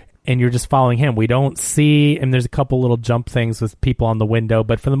kid. Right. And you're just following him. We don't see, and there's a couple little jump things with people on the window,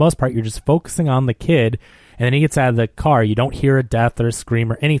 but for the most part, you're just focusing on the kid. And then he gets out of the car. You don't hear a death or a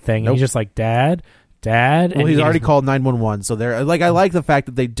scream or anything. Nope. And he's just like, Dad. Well, And he's already called 911. So they're like, I like the fact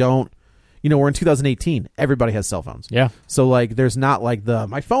that they don't. We're in 2018. Everybody has cell phones. Yeah. So like, there's not like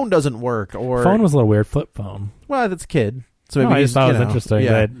my phone doesn't work or Phone was a little weird. Flip phone. Well, that's a kid. So No, maybe I just thought it was you know, interesting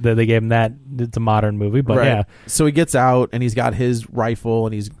yeah. that they gave him that. It's a modern movie, but Right. yeah. So he gets out and he's got his rifle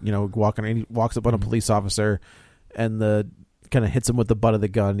and he's walking and he walks up on a Mm-hmm. police officer and the kind of hits him with the butt of the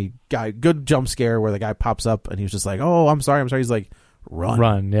gun. Good jump scare where the guy pops up and he's just like, "Oh, I'm sorry." He's like,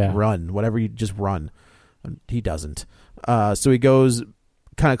 "Run, yeah, run, whatever. You just run." And he doesn't. So he goes,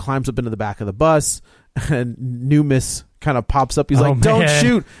 kind of climbs up into the back of the bus, and Loomis kind of pops up. He's like, "Don't man.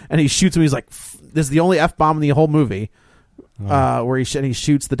 shoot!" And he shoots him. He's like, "This is the only F-bomb in the whole movie." Where he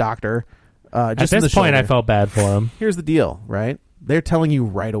shoots the doctor. At Just in this the point, shoulder. I felt bad for him. Here's the deal, right? They're telling you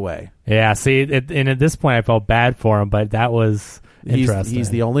right away. Yeah, see, and at this point I felt bad for him, but that was interesting. He's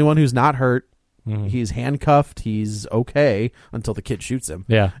the only one who's not hurt. Mm-hmm. He's handcuffed. He's okay until the kid shoots him.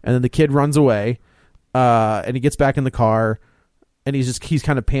 Yeah. And then the kid runs away, and he gets back in the car, and he's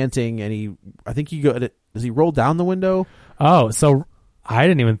kind of panting, and does he roll down the window? Oh, so I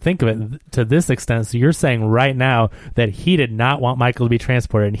didn't even think of it to this extent. So you're saying right now that he did not want Michael to be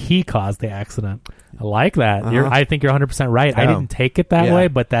transported and he caused the accident. I like that. I think you're 100% right. Yeah. I didn't take it that way,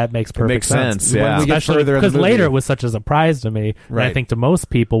 but that makes perfect sense. Yeah. Especially because later it was such a surprise to me. Right. And I think to most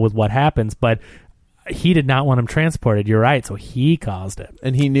people with what happens, but he did not want him transported. You're right. So he caused it.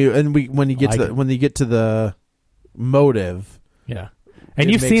 And he knew, and when you get to the motive. Yeah. And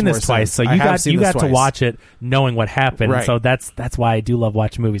you've seen this twice, so you got to watch it knowing what happened. Right. So that's why I do love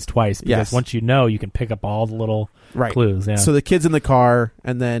watching movies twice, because once you know, you can pick up all the little clues. Yeah. So the kid's in the car,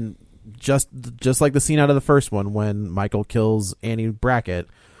 and then just like the scene out of the first one when Michael kills Annie Brackett,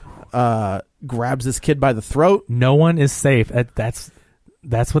 grabs this kid by the throat. No one is safe.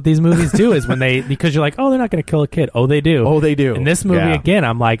 That's what these movies do, is when because you're like, oh, they're not going to kill a kid. Oh, they do. Oh, they do. In this movie, again,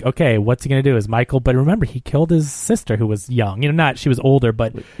 I'm like, okay, what's he going to do? Is Michael, but remember, he killed his sister who was young. She was older,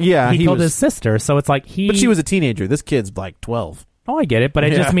 but he killed his sister. So it's like But she was a teenager. This kid's like 12. Oh, I get it, but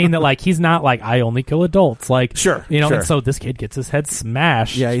I just mean that he's not like, I only kill adults. Sure. And so this kid gets his head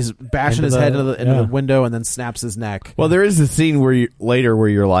smashed. Yeah, he's bashing his head into the window and then snaps his neck. Well, there is a scene where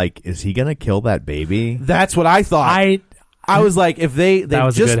you're like, is he going to kill that baby? That's what I thought. I was like, if they've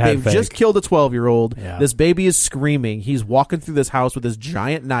just killed a 12-year-old, this baby is screaming. He's walking through this house with this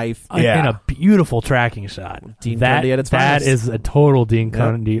giant knife. In a beautiful tracking shot. Dean Cundy at its finest. That is a total Dean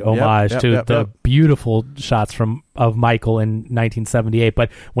Cundy homage to the beautiful shots of Michael in 1978.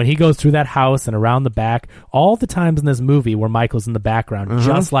 But when he goes through that house and around the back, all the times in this movie where Michael's in the background,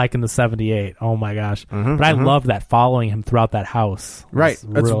 just like in the 78. Oh my gosh. But I love that, following him throughout that house. Right.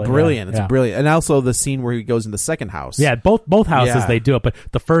 It's brilliant. It's brilliant. And also the scene where he goes in the second house. Yeah, both houses they do it, but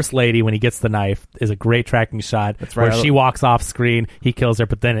the first lady, when he gets the knife, is a great tracking shot. That's right. Where she walks off screen, he kills her,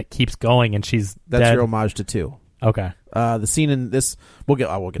 but then it keeps going and she's dead. Your homage to 2. Okay. The scene in this, we'll get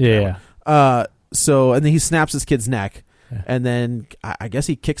to that one. So, and then he snaps his kid's neck, and then I guess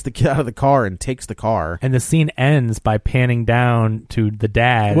he kicks the kid out of the car and takes the car. And the scene ends by panning down to the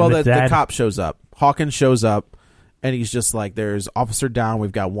dad. Well, the cop shows up. Hawkins shows up, and he's just like, there's officer down.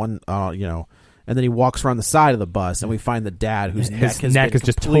 We've got one, and then he walks around the side of the bus, and we find the dad whose neck is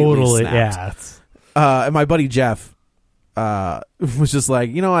just totally snapped. And my buddy Jeff was just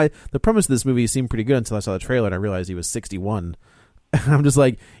like, the premise of this movie seemed pretty good until I saw the trailer and I realized he was 61. I'm just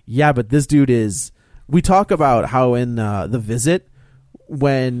like, yeah, but this dude is... We talk about how in The Visit,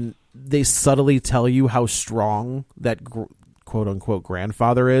 when they subtly tell you how strong that quote-unquote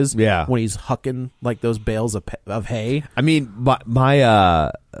grandfather is, when he's hucking like those bales of hay. I mean,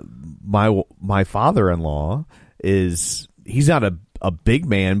 my father-in-law he's not a big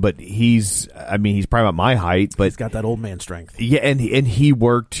man, but he's probably about my height, but he's got that old man strength. Yeah, and he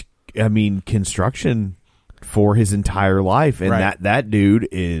worked, construction for his entire life, and that dude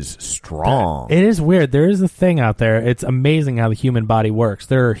is strong. It is weird. There is a thing out there. It's amazing how the human body works.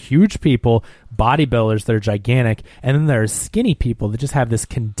 There are huge people, bodybuilders that are gigantic, and then there's skinny people that just have this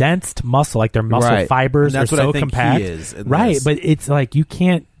condensed muscle, like their muscle fibers are so compact. He is but it's like you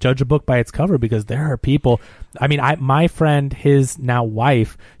can't judge a book by its cover, because there are people. I mean, my friend, his now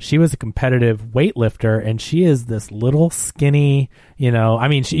wife, she was a competitive weightlifter, and she is this little skinny, she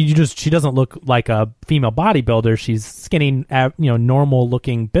doesn't look like a female bodybuilder. She's skinny, normal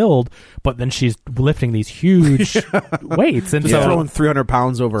looking build, but then she's lifting these huge weights, and just throwing 300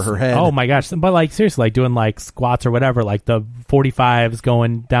 pounds over her head. Oh my gosh! But seriously, doing squats or whatever, like the 45s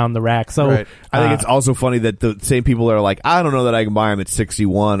going down the rack. So I think it's also funny that the same people that are like, I don't know that I can buy him at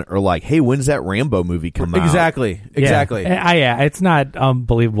 61, are like, hey, when's that Rambo movie come out? Exactly. It's not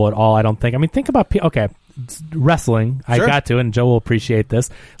unbelievable at all, I don't think. I mean, think about wrestling. I got to, and Joe will appreciate this.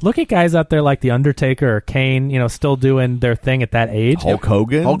 Look at guys out there like The Undertaker or Kane, still doing their thing at that age. Hulk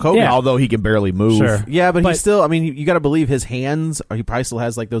Hogan, although he can barely move. Sure. Yeah, but he's still, you got to believe his hands, or he probably still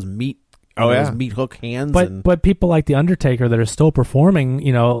has like those meat hook hands. But people like The Undertaker that are still performing,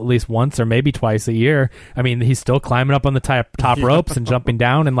 at least once or maybe twice a year. I mean, he's still climbing up on the top ropes and jumping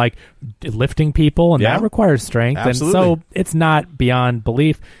down and lifting people, and that requires strength. Absolutely. And so it's not beyond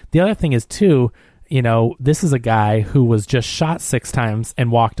belief. The other thing is too, this is a guy who was just shot 6 times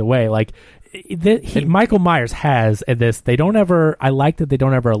and walked away. Like, Michael Myers has this. I like that they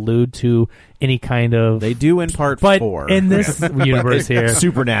don't ever allude to any kind of. They do in part but 4. in this universe here,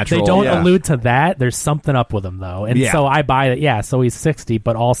 supernatural. They don't allude to that. There's something up with him though, and so I buy that. Yeah, so he's 60,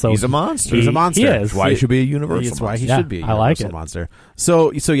 but also he's a monster. He's a monster. He That's is. why he should be a universal. That's why he Yeah, should be a I like universal it. monster.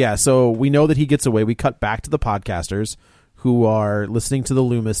 So we know that he gets away. We cut back to the podcasters who are listening to the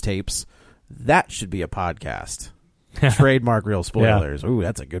Loomis tapes. That should be a podcast. Trademark Real Spoilers. Ooh,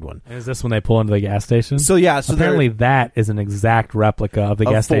 that's a good one. Is this when they pull into the gas station? So apparently that is an exact replica of the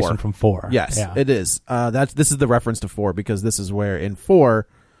gas station from 4. Yes, it is. This is the reference to 4 because this is where in 4,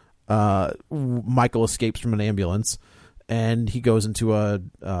 Michael escapes from an ambulance and he goes into a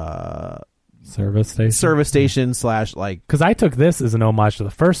service station / like, because I took this as an homage to the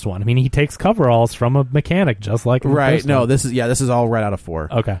first one. I mean, he takes coveralls from a mechanic just like in the first one. This is all right out of 4.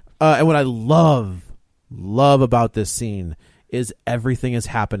 Okay, and what I love about this scene is everything is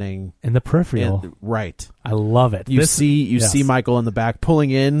happening in the peripheral. Right. I love it. You see Michael in the back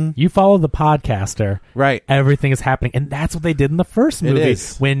pulling in. You follow the podcaster. Right. Everything is happening. And that's what they did in the first movie. It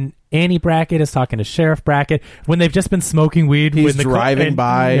is. When Annie Brackett is talking to Sheriff Brackett, when they've just been smoking weed. He's driving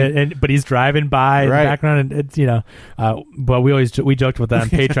by. But he's driving by in the background. And it's, but we joked with that on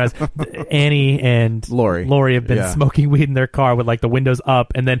Patreon. Annie and Lori have been smoking weed in their car with like the windows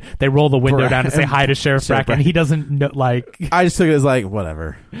up. And then they roll the window down to say hi to Sheriff Brackett. And he doesn't know, like. I just took it as like,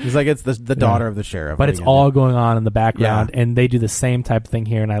 whatever. He's like, it's the daughter of the sheriff. But it's all going on in the background. And they do the same type of thing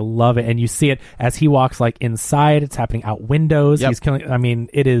here. And I love it. And you see it as he walks like inside. It's happening out windows. Yep. He's killing. I mean,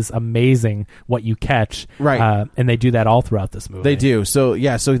 it is amazing what you catch. Right. And they do that all throughout this movie. They do. So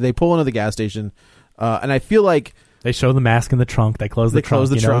they pull into the gas station. And I feel like they show the mask in the trunk. They close the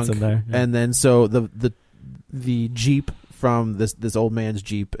trunk. In there. Yeah. And then so the Jeep from this old man's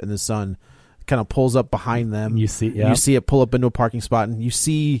Jeep and his son kind of pulls up behind them. You see it pull up into a parking spot, and you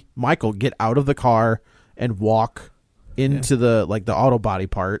see Michael get out of the car and walk into the auto body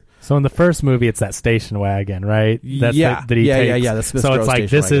part. So in the first movie, it's that station wagon, right? That he takes. The Smith so it's like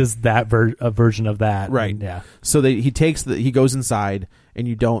this wagon. is that a version of that, right? And, yeah. So he goes inside, and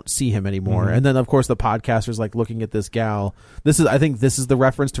you don't see him anymore. Mm-hmm. And then of course the podcaster's like looking at this gal. I think this is the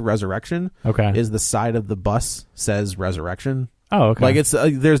reference to Resurrection. Okay, is the side of the bus says Resurrection. Oh, okay. Like it's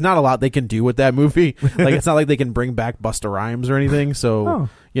there's not a lot they can do with that movie. Like it's not like they can bring back Busta Rhymes or anything. So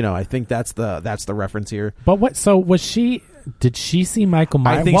I think that's the reference here. But what? So was she? Did she see Michael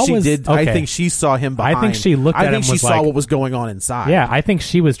Myers? I think she did. Okay. I think she saw him behind. I think she looked at him. I think she saw what was going on inside. Yeah, I think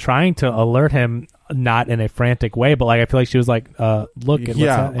she was trying to alert him, not in a frantic way, but like I feel like she was like, "Look at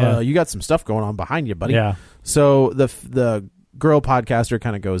you got some stuff going on behind you, buddy." Yeah. So the girl podcaster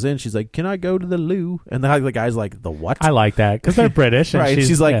kind of goes in. She's like, "Can I go to the loo?" And the guy's like, "The what?" I like that because they're British, and right?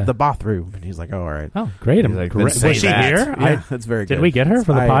 She's like, "The bathroom," and he's like, "Oh, all right." Oh, great! Like, was she here? Yeah, that's very good. Did we get her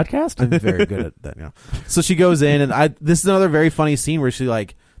for the podcast? I'm very good at that. Yeah. So she goes in, and this is another very funny scene where she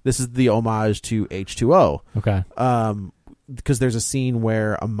this is the homage to H2O. Okay. Because there's a scene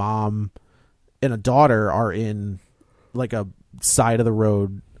where a mom and a daughter are in like a side of the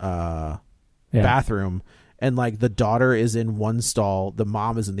road bathroom. And like the daughter is in one stall, the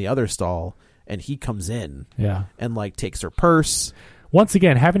mom is in the other stall, and he comes in, and like takes her purse. Once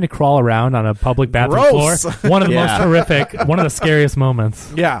again, having to crawl around on a public bathroom Gross. floor, one of the most horrific, one of the scariest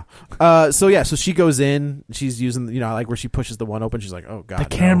moments. Yeah. So she goes in. She's using, like where she pushes the one open. She's like, oh god. The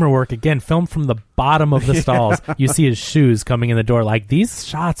camera work again, filmed from the bottom of the stalls. You see his shoes coming in the door. Like these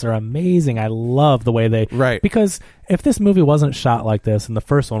shots are amazing. I love the way they because if this movie wasn't shot like this and the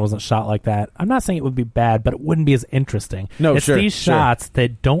first one wasn't shot like that, I'm not saying it would be bad, but it wouldn't be as interesting. No, it's these shots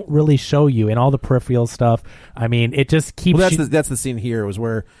that don't really show you and all the peripheral stuff. I mean, it just keeps. Well, that's the scene here was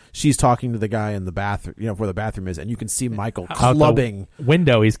where she's talking to the guy in the bathroom, where the bathroom is, and you can see Michael clubbing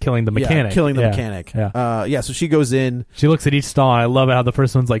window. He's killing the mechanic. Mechanic. Yeah. So she goes in. She looks at each stall. And I love it how the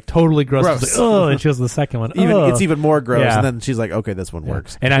first one's like totally gross. Like, oh, and she goes to the second one. It's even more gross. Yeah. And then she's like, okay, this one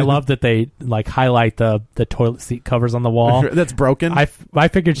works. And I love that they like highlight the toilet seat covers on the wall. That's broken. I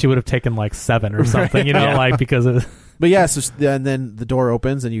figured she would have taken like 7 or something, like because of. But yeah, and then the door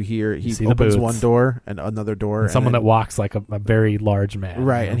opens and you hear he opens one door and another door. And someone that walks like a very large man.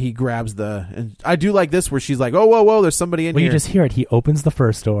 Right, and he grabs and I do like this where she's like, oh, whoa, there's somebody in here. Well, you just hear it. He opens the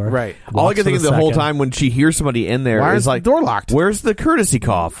first door. Right. All I can think of the whole time when she hears somebody in there is like, the door locked? Where's the courtesy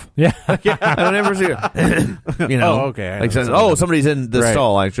cough? Yeah. I don't ever see it. Oh, okay. Like says, somebody's in the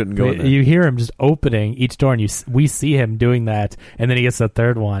stall. I shouldn't go in there. You hear him just opening each door and we see him doing that. And then he gets the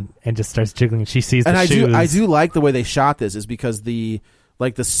third one and just starts jiggling. She sees the shoes. I do like the way they shot this is because the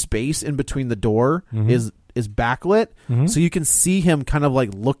space in between the door is backlit, so you can see him kind of like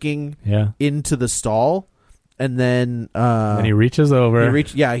looking into the stall, and then he reaches over.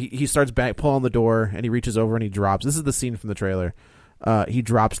 He starts pulling the door, and he reaches over and he drops. This is the scene from the trailer. He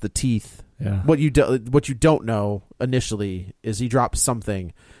drops the teeth. Yeah. What you don't know initially is he drops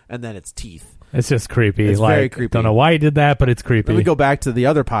something, and then it's teeth. It's just creepy. It's very creepy. Don't know why he did that, but it's creepy. Then we go back to the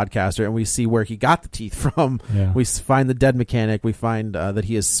other podcaster, and we see where he got the teeth from. Yeah. We find the dead mechanic. We find that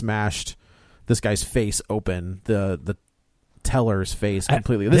he has smashed this guy's face open, the teller's face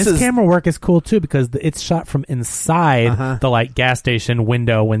completely. This camera work is cool too because it's shot from inside the like gas station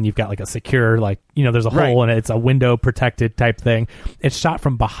window when you've got like a secure there's a hole and it's a window protected type thing. It's shot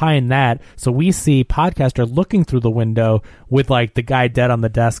from behind that, so we see podcaster looking through the window with like the guy dead on the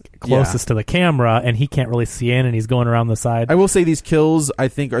desk closest to the camera, and he can't really see in, and he's going around the side. I will say these kills I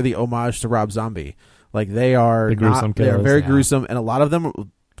think are the homage to Rob Zombie. Like they are gruesome kills, they are very gruesome, and a lot of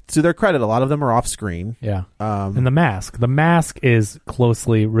them, to their credit, a lot of them are off screen. Yeah. And the mask is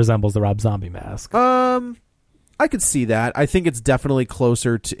closely resembles the Rob Zombie mask. I could see that. I think it's definitely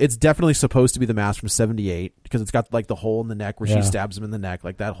closer to. It's definitely supposed to be the mask from '78 because it's got like the hole in the neck where she stabs him in the neck.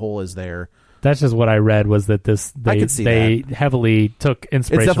 Like that hole is there. That's just what I read was that they heavily took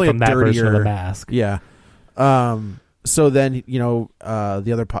inspiration from that version of the mask. Yeah. So then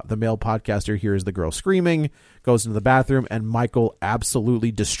the male podcaster hears the girl screaming, goes into the bathroom, and Michael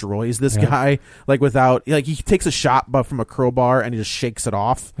absolutely destroys this guy. Like he takes a shot but from a crowbar and he just shakes it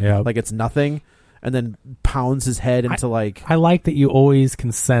off. Yeah. Like it's nothing. And then pounds his head into I like that you always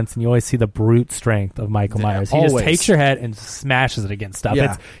can sense and you always see the brute strength of Michael Myers. He just takes your head and smashes it against stuff.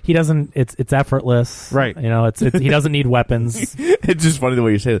 Yeah. It's effortless. Right. He doesn't need weapons. It's just funny the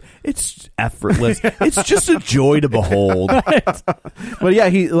way you say it. It's effortless. It's just a joy to behold. But yeah,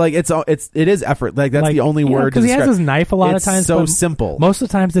 it is effort. Like that's the only word. Because he has his knife a lot of times. So simple. Most of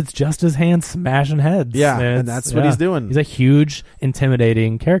the times it's just his hands smashing heads. Yeah, and that's what he's doing. He's a huge,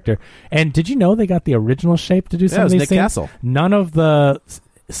 intimidating character. And did you know they got the original shape to do some of these Nick things? Castle. None of the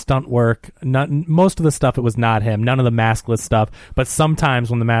stunt work, most of the stuff, it was not him. None of the maskless stuff. But sometimes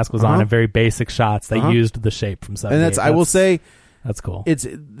when the mask was on in very basic shots, they used the shape from 78. And I will say, that's cool.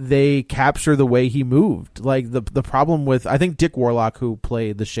 They capture the way he moved. Like the problem with, I think Dick Warlock, who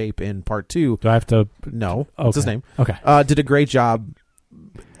played the shape in part 2. Do I have to? No. Okay. What's his name? Okay. Did a great job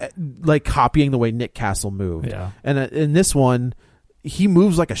like copying the way Nick Castle moved. Yeah. And in this one, he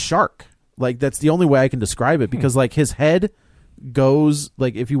moves like a shark. Like that's the only way I can describe it because like his head goes,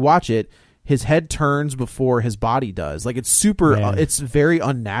 like if you watch it, his head turns before his body does. Like it's super, it's very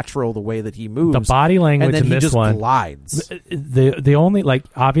unnatural the way that he moves. The body language and then in he this just one glides. The only, like,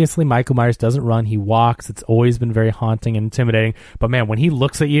 obviously Michael Myers doesn't run, he walks. It's always been very haunting and intimidating. But man, when he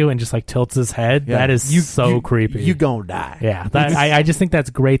looks at you and just like tilts his head, that is so creepy. You gonna die. Yeah, I just think that's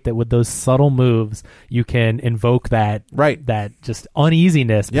great that with those subtle moves you can invoke that just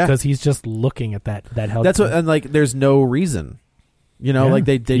uneasiness because he's just looking at that health. That's what, and like there's no reason. Like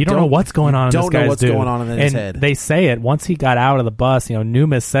they you don't know what's going on in this guy's don't know what's dude. going on in his head. They say it once he got out of the bus.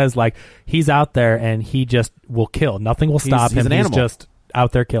 Newmis says like he's out there and he just will kill. Nothing will stop him. He's an animal. Just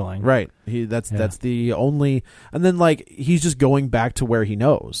out there killing. Right. That's the only. And then like he's just going back to where he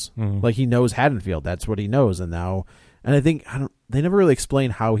knows. Like he knows Haddonfield. That's what he knows. And I think they never really explain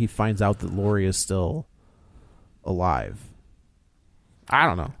how he finds out that Laurie is still alive. I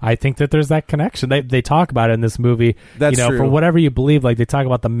don't know. I think that there's that connection. They talk about it in this movie. That's true. For whatever you believe, like they talk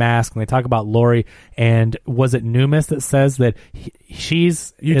about the mask and they talk about Laurie. And was it Newmis that says that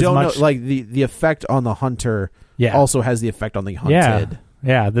she's you don't know like the effect on the hunter also has the effect on the hunted.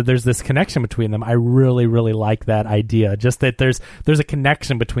 Yeah, there's this connection between them. I really, really like that idea. Just that there's a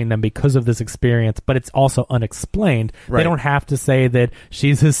connection between them because of this experience, but it's also unexplained. Right. They don't have to say that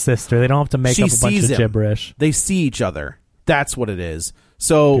she's his sister. They don't have to make up a bunch of gibberish. They see each other. That's what it is.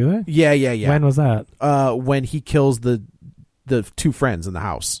 So yeah. When was that? When he kills the two friends in the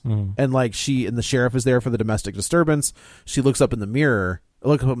house, and like the sheriff is there for the domestic disturbance. She looks up in the mirror,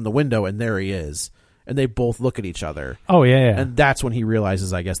 looks up in the window, and there he is. And they both look at each other. Oh yeah. And that's when he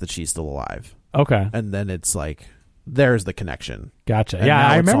realizes, I guess, that she's still alive. Okay. And then it's like there's the connection. Gotcha. And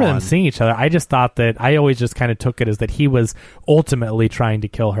I remember them seeing each other. I just thought that I always just kind of took it as that he was ultimately trying to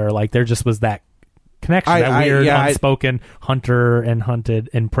kill her. Like there just was that connection, that weird, unspoken hunter and hunted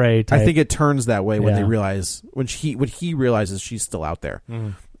and prey type. I think it turns that way when they realize when he realizes she's still out there.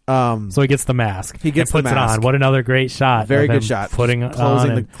 So he gets the mask. He puts it on. What another great shot! Very good shot. Closing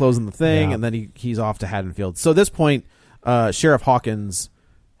the thing, and then he's off to Haddonfield. So at this point, Sheriff Hawkins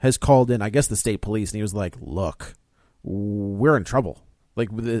has called in, I guess, the state police, and he was like, "Look, we're in trouble. Like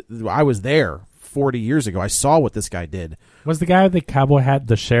I was there 40 years ago. I saw what this guy did. Was the guy with the cowboy hat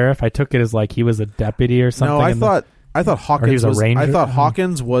the sheriff? I took it as like he was a deputy or something. No, I thought Hawkins was a ranger. I thought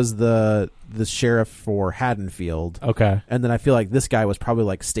Hawkins was the sheriff for Haddonfield. Okay. And then I feel like this guy was probably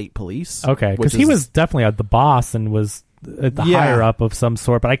like state police. Okay, because he was definitely the boss and was the higher up of some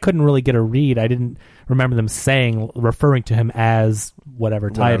sort, but I couldn't really get a read. I didn't remember them referring to him as whatever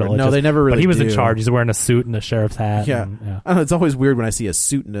title. No, they never really. But he was do. in charge. He's wearing a suit and a sheriff's hat. Yeah, and, I don't know, it's always weird when I see a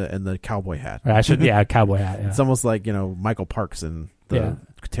suit and the cowboy hat. A cowboy hat. Yeah. It's almost like Michael Parks in the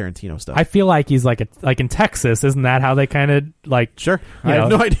Tarantino stuff. I feel like he's like in Texas. Isn't that how they kind of like? Sure, I have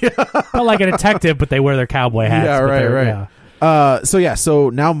no idea. Not like a detective, but they wear their cowboy hats. Yeah, right. Yeah. So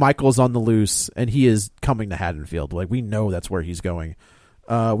now Michael's on the loose and he is coming to Haddonfield. Like, we know that's where he's going.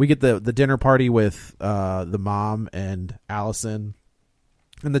 We get the dinner party with the mom and Allison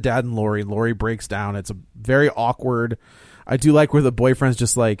and the dad and Lori. Lori breaks down. It's a very awkward. I do like where the boyfriend's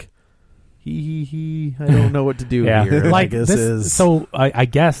just like, he. I don't know what to do here. Like this, so I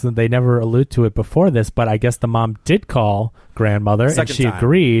guess that they never allude to it before this, but I guess the mom did call grandmother and she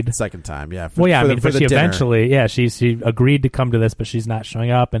agreed. Second time, yeah. But she eventually, she agreed to come to this, but she's not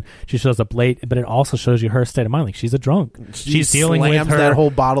showing up, and she shows up late. But it also shows you her state of mind. Like, she's a drunk. She's dealing with her that whole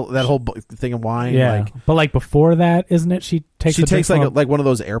bottle, that whole thing of wine. Yeah, but like before that, isn't it? She takes like one of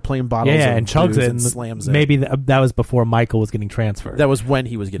those airplane bottles. Yeah, and chugs it and slams it. Maybe that was before Michael was getting transferred. That was when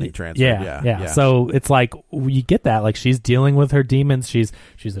he was getting transferred. Yeah. So it's like you get that. Like, she's dealing with her demons. She's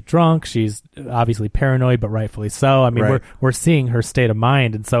a drunk. She's obviously paranoid, but rightfully so. I mean, we're seeing her state of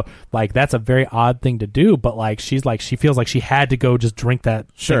mind, and so like that's a very odd thing to do. But like she feels like she had to go just drink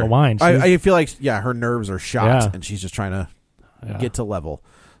that thing of wine. I feel like her nerves are shot, and she's just trying to get to level.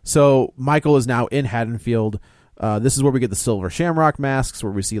 So Michael is now in Haddonfield. This is where we get the silver shamrock masks,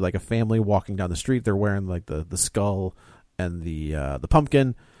 where we see like a family walking down the street. They're wearing like the skull and the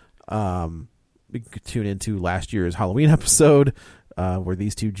pumpkin. We could tune into last year's Halloween episode where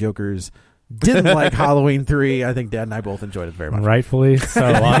these two jokers didn't like Halloween 3. I think Dad and I both enjoyed it very much. Rightfully so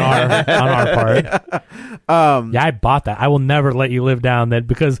on our part. I bought that. I will never let you live down that,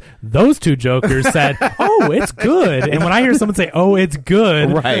 because those two jokers said, "Oh, it's good." And when I hear someone say, "Oh, it's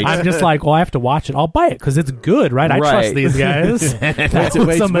good," I'm just like, "Well, I have to watch it. I'll buy it because it's good, right? I trust these guys."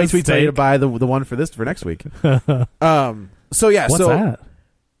 Wait till you to buy the one for next week. What's that?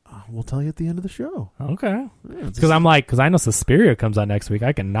 We'll tell you at the end of the show. Okay. Because I know Suspiria comes out next week.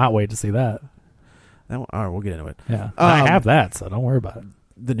 I cannot wait to see that. All right, we'll get into it. Yeah. I have that, so don't worry about it.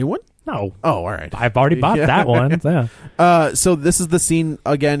 The new one? No. Oh, all right. I've already bought that one. Yeah. So this is the scene,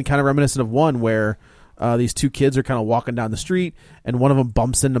 again, kind of reminiscent of one where these two kids are kind of walking down the street, and one of them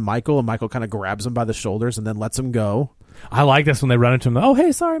bumps into Michael, and Michael kind of grabs him by the shoulders and then lets him go. I like this when they run into him. Oh,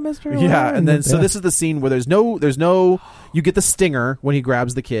 hey, sorry, mister. Yeah, and then so this is the scene where there's no. You get the stinger when he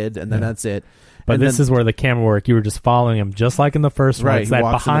grabs the kid, and then that's it. But this is where the camera work. You were just following him, just like in the first one. It's that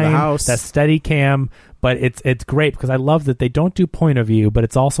behind that steady cam. But it's great because I love that they don't do point of view, but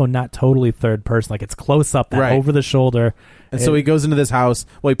it's also not totally third person. Like, it's close up, that over the shoulder. And so he goes into this house.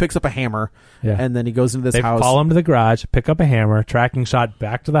 Well, he picks up a hammer, and then he goes into this house. They follow him to the garage, pick up a hammer, tracking shot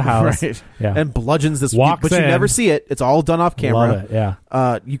back to the house, and bludgeons this. Walks but you never see it. It's all done off camera. Love it,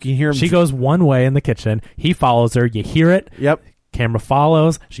 yeah. You can hear him. She goes one way in the kitchen. He follows her. You hear it. Yep. Camera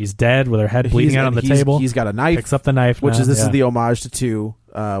follows. She's dead with her head bleeding out on the table. He's got a knife. Picks up the knife. This is the homage to 2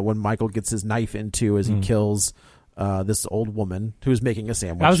 when Michael gets his knife into as he kills this old woman who's making a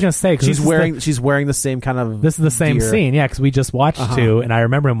sandwich. I was going to say, she's wearing the same kind of. This is the same scene, yeah, because we just watched 2, and I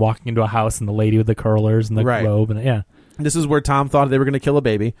remember him walking into a house and the lady with the curlers and the robe, and This is where Tom thought they were going to kill a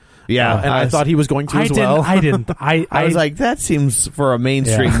baby. Yeah, and I thought he was going to as well. I didn't. I was like, that seems for a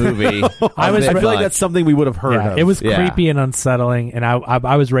mainstream movie. I feel like that's something we would have heard of. It was creepy and unsettling, and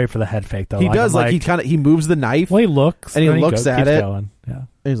I was ready for the head fake though. He does he moves the knife. Well, he looks and he looks at it. Going. Yeah,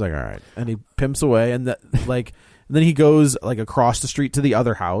 and he's like, all right, and he pimps away, and then he goes like across the street to the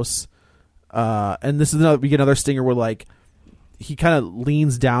other house, and this is we get another stinger where he kind of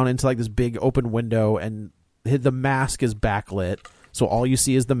leans down into like this big open window, and the mask is backlit, so all you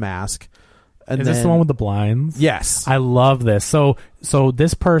see is the mask. And is this the one with the blinds? Yes. I love this. So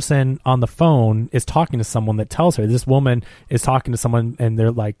this person on the phone is talking to someone that tells her, this woman is talking to someone, and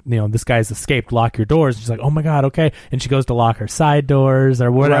they're like, this guy's escaped, lock your doors. She's like, oh my God, okay. And she goes to lock her side doors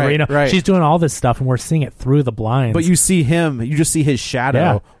or whatever. She's doing all this stuff, and we're seeing it through the blinds. But you just see his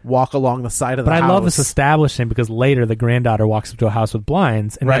shadow walk along the side of the house. But I love this establishing, because later the granddaughter walks up to a house with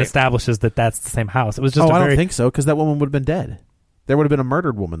blinds, and that establishes that that's the same house. It was just I don't think so, because that woman would have been dead. There would have been a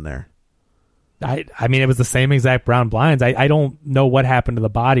murdered woman there. I mean, it was the same exact brown blinds. I don't know what happened to the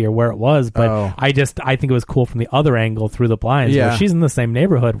body or where it was, but I think it was cool from the other angle through the blinds. Yeah. Where she's in the same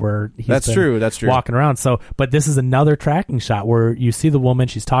neighborhood where he's That's true. walking around. So, but this is another tracking shot where you see the woman,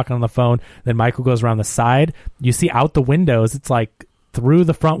 she's talking on the phone, then Michael goes around the side. You see out the windows, it's like through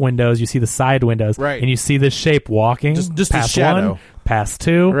the front windows, you see the side windows, right? And you see this shape walking just past a shadow. one, past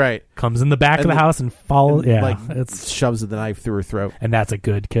two, right? Comes in the back of the house and follows. Yeah, like it's shoves the knife through her throat, and that's a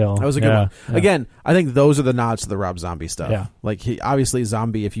good kill. That was a good one. Yeah. Again, I think those are the nods to the Rob Zombie stuff. Yeah, like he obviously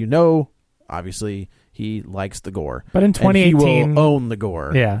Zombie. If you know, obviously he likes the gore, but in 2018 he will own the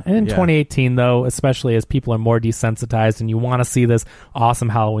gore. Yeah, and in 2018 though, especially as people are more desensitized and you want to see this awesome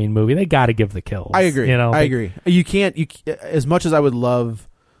Halloween movie, they got to give the kills. I agree. You know, I agree. You can't. As much as I would love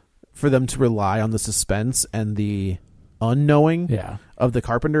for them to rely on the suspense and the unknowing of the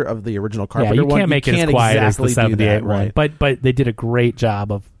Carpenter, of the original Carpenter you one. Can't make it as quiet exactly as the 78 one. Right. But they did a great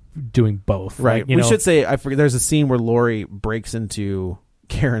job of doing both. Right. Like, we should say, I forget, there's a scene where Laurie breaks into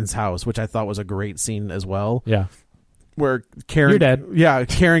Karen's house, which I thought was a great scene as well. Yeah. Where Karen... You're dead. Yeah,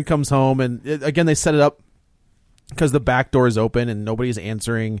 Karen comes home, and again, they set it up because the back door is open and nobody's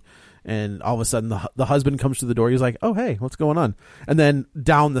answering, and all of a sudden the husband comes to the door. He's like, oh, hey, what's going on? And then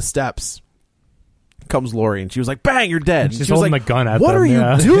down the steps comes Laurie, and she was like, bang, you're dead. And she's she was holding like, a gun at what them, are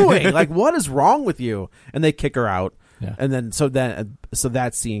you doing? Like, what is wrong with you? And they kick her out. Yeah. And then so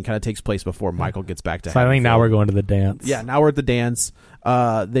that scene kind of takes place before Michael gets back to So I think now we're going to the dance. Yeah, now we're at the dance.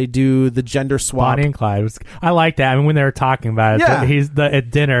 They do the gender swap. Bonnie and Clyde. I like that. I mean, when they were talking about it, at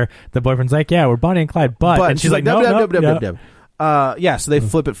dinner, the boyfriend's like, yeah, we're Bonnie and Clyde, but and she's like, no. Yeah, so they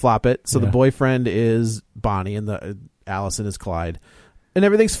flip it, flop it. So the boyfriend is Bonnie and the Allison is Clyde. And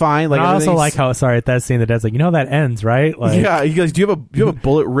everything's fine. Like, I also like how at that scene the dad's like, that ends, right? Like, yeah, he goes, do you have a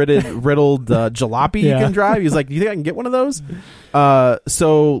bullet riddled jalopy you can drive? He's like, do you think I can get one of those?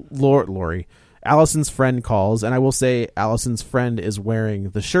 So Laurie, Allison's friend calls, and I will say Allison's friend is wearing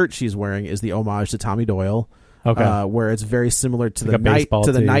the shirt she's wearing is the homage to Tommy Doyle. Okay, where it's very similar to like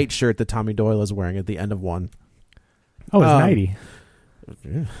the night shirt that Tommy Doyle is wearing at the end of one. Oh, it's nighty.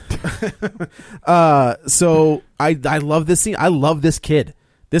 So I love this scene. I love this kid.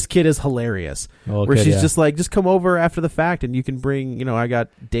 This kid is hilarious. She's just like, just come over after the fact, and you can bring. I got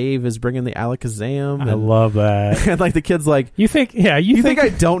Dave is bringing the Alakazam. I love that. And like the kid's like, you think I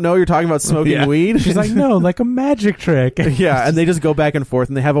don't know you're talking about smoking weed? She's like, no, like a magic trick. Yeah, and they just go back and forth,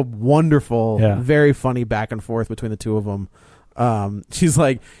 and they have a wonderful, very funny back and forth between the two of them. She's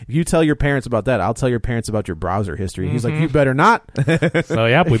like, if you tell your parents about that, I'll tell your parents about your browser history. He's like, you better not. So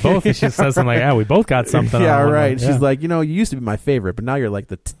yeah, we both. She says something like, yeah, we both got something. Yeah, right. She's like, you used to be my favorite, but now you're like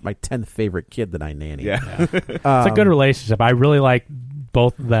my 10th favorite kid that I nanny. Yeah, it's a good relationship. I really like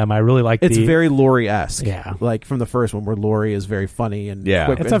both of them. I really like. It's very Laurie-esque. Yeah, like from the first one where Laurie is very funny and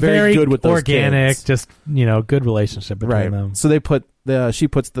quick, it's a very good with those organic, kids. just good relationship between them. So she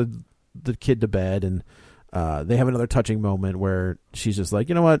puts the kid to bed, and they have another touching moment where she's just like,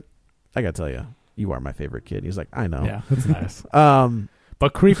 you know what? I gotta tell you, you are my favorite kid. He's like, I know. Yeah, that's nice.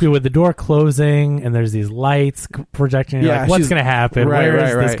 But creepy with the door closing and there's these lights projecting. You're like, what's going to happen? Where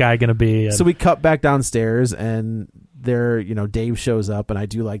is this guy going to be? And so we cut back downstairs, and there, Dave shows up, and I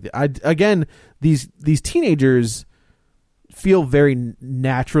do like again, these teenagers feel very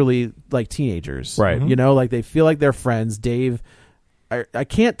naturally like teenagers, right? Mm-hmm. Like they feel like they're friends. Dave, I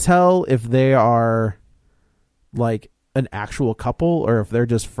can't tell if they are like an actual couple or if they're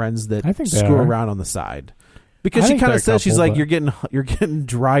just friends that screw around on the side. Because she kind of says, she's like, you're getting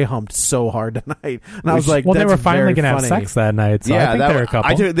dry humped so hard tonight, and I was like, well, that's they were finally going to have sex that night. So yeah, I think they're a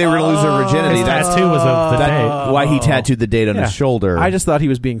couple. They were going to lose their virginity. His tattoo was of the date. Why he tattooed the date on his shoulder. I just thought he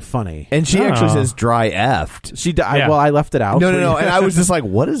was being funny, and she actually says dry effed. Well, I left it out. No, and I was just like,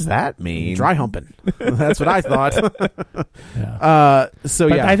 what does that mean? Dry humping. That's what I thought. But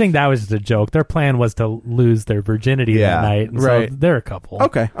I think that was just a joke. Their plan was to lose their virginity that night, and so they're a couple.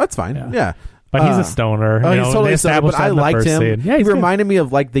 Okay, that's fine. Yeah. But he's a stoner. He's totally a stoner, but I liked him. Scene. Yeah, he reminded me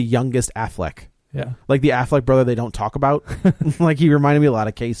of like the youngest Affleck. Yeah. Like the Affleck brother they don't talk about. Like he reminded me a lot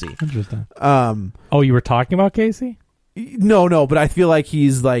of Casey. Interesting. You were talking about Casey? No, but I feel like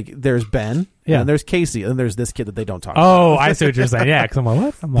he's like, there's Ben, and there's Casey, and there's this kid that they don't talk about. Oh, I see what you're saying. Yeah, because I'm like,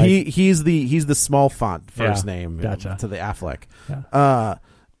 what? I'm like, he's the small font first name gotcha. To the Affleck.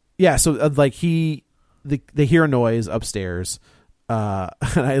 Yeah. So like they hear a noise upstairs. And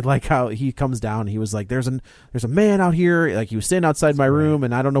I like how he comes down. He was like, "There's a man out here." Like he was standing outside my room,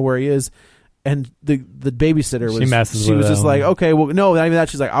 and I don't know where he is. And the babysitter was just like, "Okay, well, no, not even that."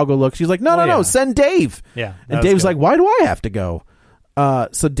 She's like, "I'll go look." She's like, "No, send Dave." Yeah, and Dave's like, "Why do I have to go?"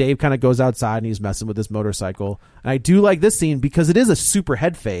 So Dave kind of goes outside and he's messing with this motorcycle. And I do like this scene because it is a super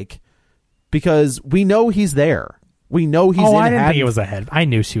head fake. because we know he's there. We know he's. I didn't think it was a head. I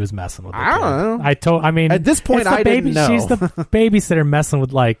knew she was messing with. I don't know. I mean, at this point, I didn't know. She's the babysitter messing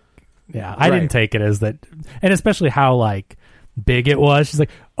with I didn't take it as that, and especially how big it was. She's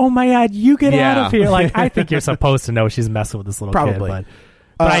like, "Oh my God, you get out of here!" I think you're supposed to know she's messing with this little kid, but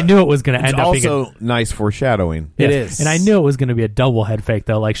I knew it was going to end up being also nice foreshadowing. It is, and I knew it was going to be a double head fake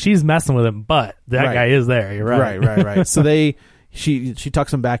though. She's messing with him, but that guy is there. You're right, right. So she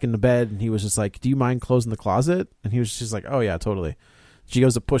tucks him back into bed, and he was just like, "Do you mind closing the closet?" And he was just like, "Oh yeah, totally." She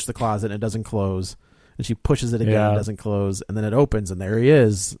goes to push the closet, and it doesn't close. And she pushes it again, it doesn't close, and then it opens, and there he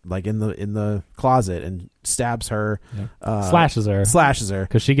is, in the closet, and stabs her, slashes her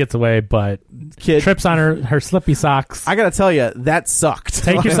because she gets away, but kid trips on her slippy socks. I gotta tell you, that sucked.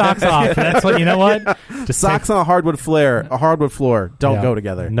 Take your socks off. That's what you know. What? Just socks on a hardwood floor don't go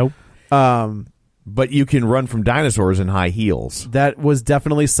together. Nope. But you can run from dinosaurs in high heels. That was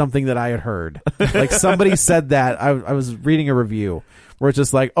definitely something that I had heard. Somebody said that. I was reading a review where it's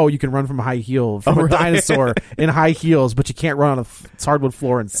just you can run from a dinosaur in high heels, but you can't run on a hardwood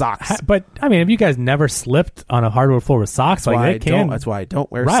floor in socks. But I mean, have you guys never slipped on a hardwood floor with socks? That's why I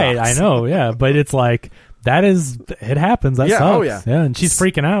don't wear socks. Right, I know, yeah. But it's it happens. That sucks. Oh yeah. Yeah, and she's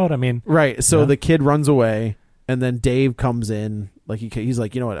freaking out. I mean, right. So the kid runs away, and then Dave comes in. He's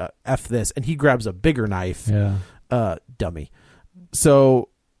like, you know what, F this, and he grabs a bigger knife. Yeah. Dummy. So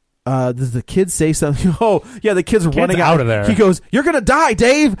does the kid say something? Oh yeah, the kid's running out of there. He goes, "You're gonna die,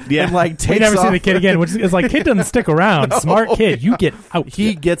 Dave!" Yeah. And takes we never off. see the kid again, which is kid doesn't stick around. No. Smart kid, you get out.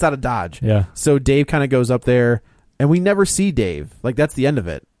 He gets out of Dodge. Yeah. So Dave kind of goes up there, and we never see Dave. That's the end of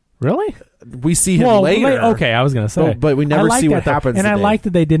it. Really? We see him later. Okay, I was going to say. But we never see what happens And to I Dave. like that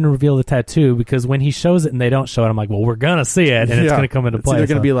they didn't reveal the tattoo, because when he shows it and they don't show it, I'm like, well, we're going to see it, and it's going to come into play. They're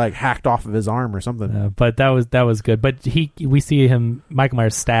going to be hacked off of his arm or something. But that was good. But we see him, Michael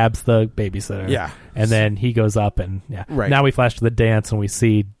Myers stabs the babysitter. Yeah. And then he goes up and, Right. Now we flash to the dance and we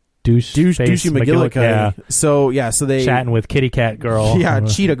see Douchey McGillicuddy. Yeah. So they... Chatting with Kitty Cat Girl. Yeah,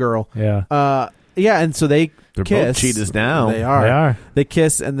 Cheetah Girl. Yeah. And so they're kiss. Both cheetahs now. They are. They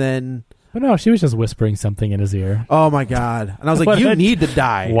kiss, and then... But no, she was just whispering something in his ear. Oh my God. And I was like, you need to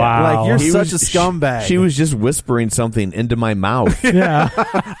die. Wow. You're such a scumbag. She was just whispering something into my mouth. Yeah.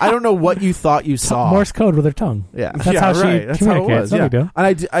 I don't know what you thought you saw. Morse code with her tongue. Yeah. That's how she That's how it was. Yeah.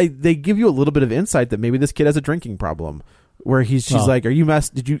 And they give you a little bit of insight that maybe this kid has a drinking problem. Where she's like, "Are you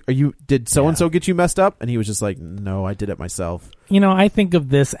messed? Did so and so get you messed up?" And he was just like, "No, I did it myself." I think of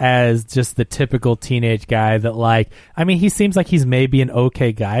this as just the typical teenage guy that, he seems like he's maybe an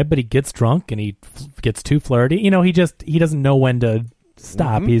okay guy, but he gets drunk and he gets too flirty. He doesn't know when to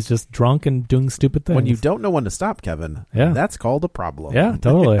stop. Mm-hmm. He's just drunk and doing stupid things. When you don't know when to stop, Kevin, that's called a problem. Yeah,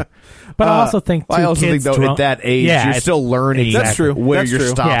 totally. But I also think at that age, you're still learning. Exactly. That's true. Where your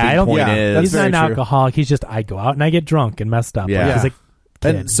stopping point is. He's not an alcoholic. He's just, I go out and I get drunk and messed up. Yeah. He's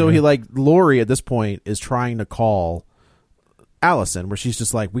and so Lori at this point is trying to call Allison, where she's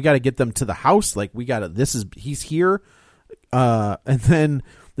just like, we got to get them to the house. He's here. And then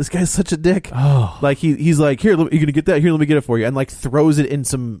this guy's such a dick. Oh. He's like, here, you're going to get that? Here, let me get it for you. And throws it in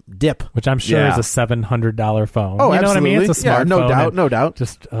some dip. Which I'm sure is a $700 phone. Oh, you know absolutely. what I mean? It's a smart phone. No doubt.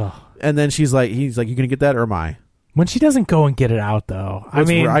 Just, and then he's like, you going to get that or am I? When she doesn't go and get it out, though.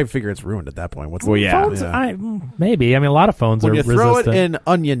 I figure it's ruined at that point. Phones, maybe. A lot of phones when are resistant. When you throw it in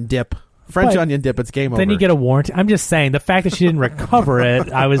onion dip, French onion dip, it's game over. Then you get a warranty. I'm just saying, the fact that she didn't recover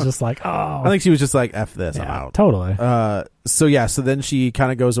it, I was just like, oh. I think she was just like, F this, I'm out. Totally. So then she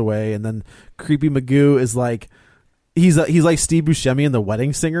kind of goes away, and then Creepy Magoo is like, he's like Steve Buscemi in The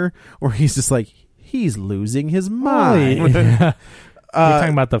Wedding Singer, where he's just like, he's losing his mind. You're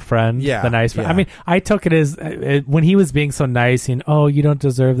talking about the friend, the nice friend. Yeah. I mean, I took it as when he was being so nice and, you don't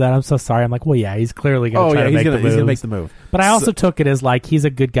deserve that. I'm so sorry. I'm like, well, yeah, he's clearly going to try to make the move. He's going to make the move. But I also took it as he's a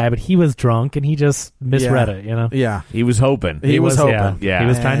good guy, but he was drunk and he just misread it, Yeah. He was hoping. He was hoping. Yeah. He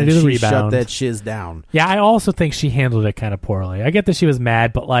was trying to do the rebound. Shut that shiz down. Yeah, I also think she handled it kind of poorly. I get that she was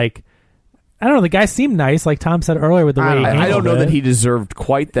mad, but I don't know. The guy seemed nice, like Tom said earlier, with the way he handled it. I don't know that he deserved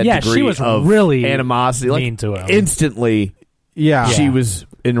quite that degree she was of really animosity. Mean to him. Instantly, she was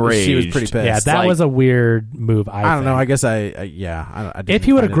enraged. She was pretty pissed. Yeah, that was a weird move. I don't know. I guess I if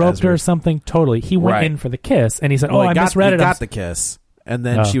he would have groped her or something, totally. He went in for the kiss, and he said, I misread it. He got the kiss. And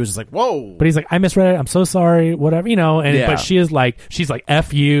then she was just like, whoa. But he's like, I misread it. I'm so sorry. Whatever, But she's like,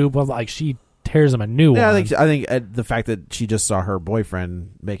 F you. But she tears him a new one. I think the fact that she just saw her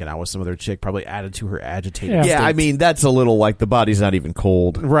boyfriend making out with some other chick probably added to her agitated state. I mean, that's a little like the body's not even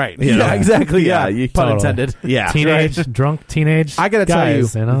cold. Right. Yeah, exactly. Yeah. Pun intended. Yeah. Drunk teenage I gotta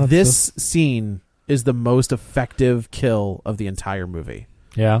guys, tell you, this scene is the most effective kill of the entire movie.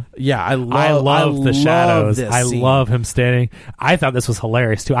 Yeah. Yeah, I love the shadows. I scene. love him standing. I thought this was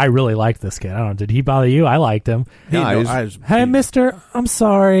hilarious too. I really liked this kid. I don't know. Did he bother you? I liked him. Hey, mister, I'm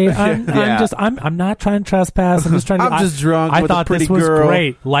sorry. I'm not trying to trespass. I'm just trying to. I'm just drunk. I with thought a pretty this was girl.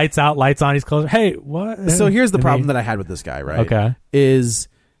 great. Lights out, lights on. He's close. Hey, what? So here's the problem that I had with this guy, right? Okay. Is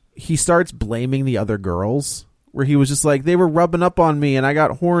he starts blaming the other girls, where he was just like, they were rubbing up on me and I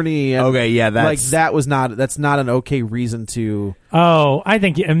got horny. And that's not an okay reason to. Oh, I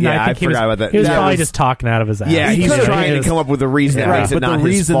think. I forgot about that. He was probably just talking out of his ass. Yeah, he's trying to come up with a reason. Right, but the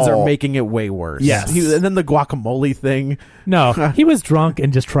reasons are making it way worse. Yes. And then the guacamole thing. No, he was drunk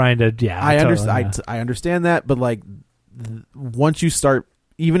and just trying to. Yeah, I understand that, but like, once you start,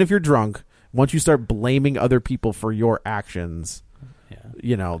 even if you're drunk, once you start blaming other people for your actions,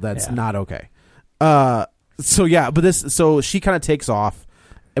 that's not okay. So she kind of takes off,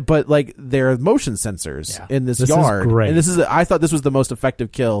 but like there are motion sensors in this yard, is great. And I thought this was the most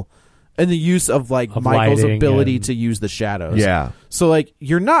effective kill in the use of Michael's ability to use the shadows. Yeah. So like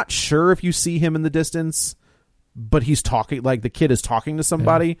you're not sure if you see him in the distance, but he's talking, like the kid is talking to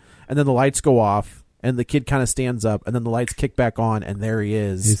somebody, and then the lights go off, and the kid kind of stands up, and then the lights kick back on, and there he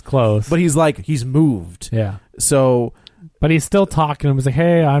is. He's close, but he's moved. Yeah. So. But he's still talking to him. He's like,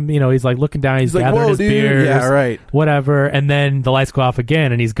 hey, he's like looking down. He's gathering his beers. Yeah, right. Whatever. And then the lights go off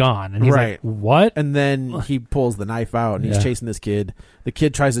again and he's gone. And he's like, what? And then he pulls the knife out and he's chasing this kid. The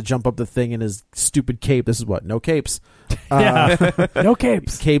kid tries to jump up the thing in his stupid cape. This is what? No capes. No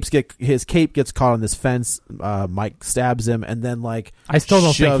capes. His cape gets caught on this fence. Mike stabs him and then I still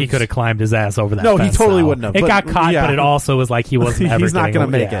don't think he could have climbed his ass over that fence. No, he totally wouldn't have. It got caught, but it also was like he wasn't ever he's not going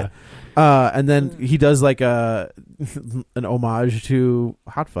to make it. And then he does like an homage to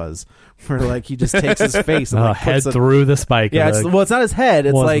Hot Fuzz, where he just takes his face and head through the spike. Yeah, it's not his head.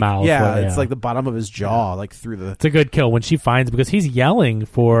 It's his mouth, it's like the bottom of his jaw, through the. It's a good kill when she finds, because he's yelling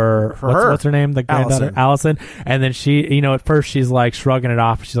for what's her name, the granddaughter, Allison, and then she, at first she's like shrugging it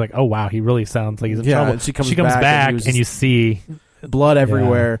off. She's like, oh wow, he really sounds like he's in trouble. And she comes back and you see blood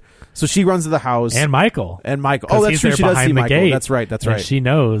everywhere. So she runs to the house. And Michael. Oh, that's true. She does see Michael. Gate, that's right. And she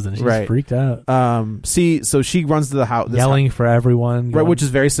knows, and she's freaked out. So she runs to the house. Yelling for everyone. Right, which is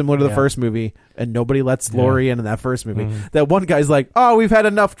very similar to the first movie. And nobody lets Lori in that first movie. That one guy's like, oh, we've had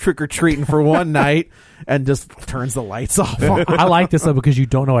enough trick-or-treating for one night. And just turns the lights off. I like this, though, because you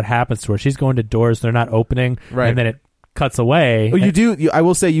don't know what happens to her. She's going to doors. They're not opening. Right. And then it cuts away. Oh, you do. I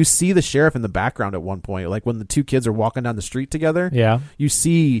will say you see the sheriff in the background at one point. Like when the two kids are walking down the street together. Yeah. You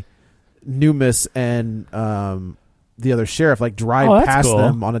see Numis and the other sheriff drive past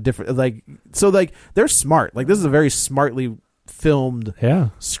them on a different they're smart. This is a very smartly filmed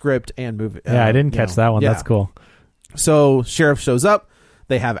script and movie. I didn't catch that one. That's cool. So sheriff shows up.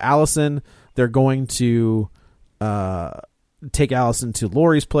 They have Allison. They're going to take Allison to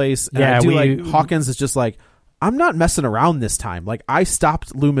Lori's place. And Hawkins is just like, I'm not messing around this time. I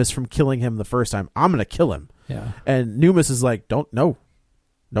stopped Loomis from killing him the first time. I'm gonna kill him. Yeah. And Numis is like, No,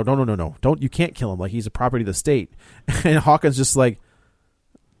 don't, you can't kill him. He's a property of the state. And Hawkins just like,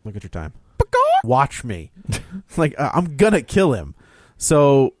 look at your time. Watch me. I'm gonna kill him.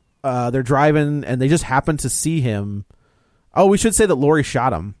 So they're driving and they just happen to see him. Oh, we should say that Lori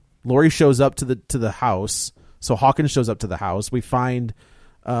shot him. Lori shows up to the house. So Hawkins shows up to the house. We find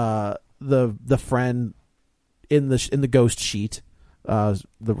the friend in the ghost sheet. The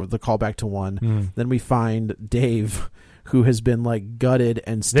callback to one. Then we find Dave, who has been gutted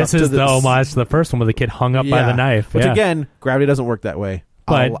and stuck to this. This is the homage to the first one where the kid hung up by the knife. Which again, gravity doesn't work that way.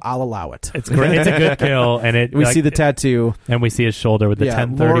 But I'll allow it. It's great. It's a good kill, and we see the tattoo, and we see his shoulder with the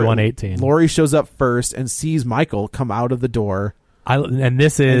 10/31/18. Lori shows up first and sees Michael come out of the door. And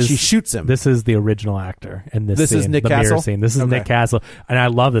she shoots him. This is the original actor in this scene. Is Nick the Castle? Mirror scene. This is Nick Castle, and I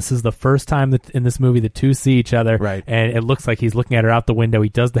love this. This is the first time that in this movie the two see each other, right? And it looks like he's looking at her out the window. He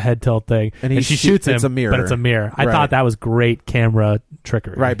does the head tilt thing, and she shoots him. It's a mirror, but it's a mirror. I thought that was great camera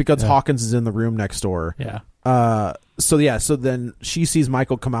trickery, right? Because Hawkins is in the room next door. Yeah. So then she sees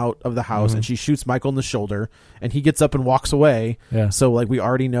Michael come out of the house, and she shoots Michael in the shoulder, and he gets up and walks away. Yeah. So we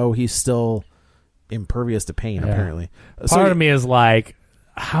already know he's still impervious to pain. Apparently, part of me is like,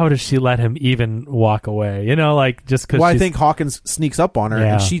 how does she let him even walk away? Just because. Well, I think Hawkins sneaks up on her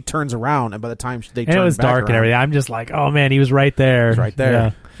and she turns around, and by the time they turn, it was back dark around, and everything. I'm just like, oh man, he was right there. He was right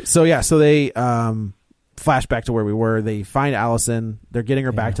there. Yeah. So they flash back to where we were. They find Allison. They're getting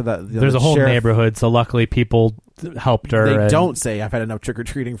her back to There's a whole neighborhood, so luckily people helped her. They don't say, I've had enough trick or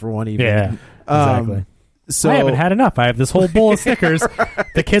treating for one evening. Yeah, exactly. So I haven't had enough. I have this whole bowl of Snickers.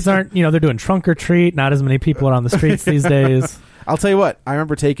 The kids aren't, they're doing trunk or treat. Not as many people are on the streets these days. I'll tell you what. I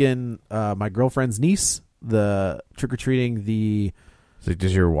remember taking my girlfriend's niece the trick or treating the So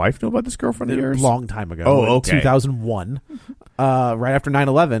does your wife know about this girlfriend of yours? A long time ago. Oh, okay. 2001, right after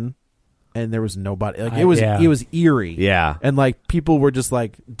 9/11, and there was nobody. Like it was eerie. Yeah, and like people were just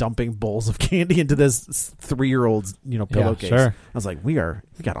like dumping bowls of candy into this 3-year-old's pillowcase. Sure. I was like, we got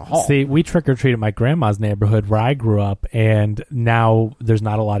a haul. See, we trick or treat at my grandma's neighborhood where I grew up, and now there's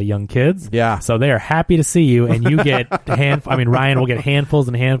not a lot of young kids. Yeah, so they are happy to see you, and you get Ryan will get handfuls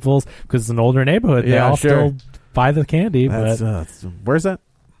and handfuls because it's an older neighborhood. They all still buy the candy. But where's that?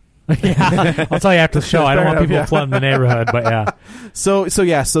 Yeah, I'll tell you after the show. I don't want people flooding the neighborhood, but yeah. So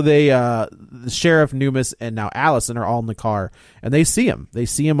they, the sheriff, Noomis, and now Allison are all in the car, and they see him. They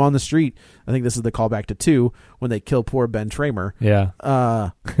see him on the street. I think this is the callback to 2 when they kill poor Ben Tramer. Yeah.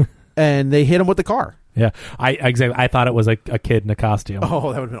 And they hit him with the car. Yeah, I thought it was a kid in a costume.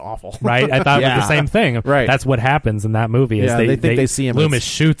 Oh, that would have been awful, right? I thought it was the same thing. Right, that's what happens in that movie. Yeah, they think they see him. Loomis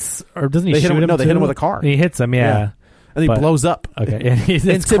shoots, or doesn't he shoot him? No, they hit him with a car. And he hits him. Yeah. And he blows up. Okay,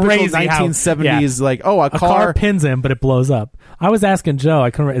 it's typical crazy 1970s. Like, a car pins him, but it blows up. I was asking Joe. I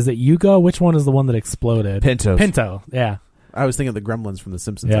couldn't remember. Is it Yugo? Which one is the one that exploded? Pinto. Yeah. I was thinking of the Gremlins from the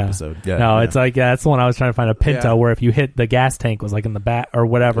Simpsons episode. Yeah. No, it's like that's the one I was trying to find. A Pinto where if you hit the gas tank was like in the back or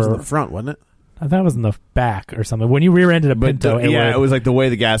whatever. It was in the front, wasn't it? I thought it was in the back or something. When you rear-ended a Pinto, it was like the way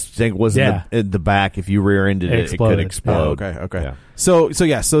the gas tank was in the back. If you rear-ended it could explode. Oh, okay. Yeah. So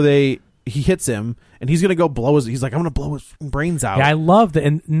he hits him, and he's gonna go he's like, I'm gonna blow his brains out. Yeah, I love that,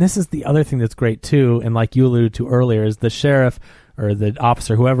 and this is the other thing that's great too, and like you alluded to earlier, is the sheriff or the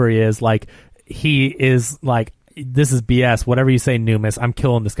officer, whoever he is, like he is like, this is BS. Whatever you say, Noomis, I'm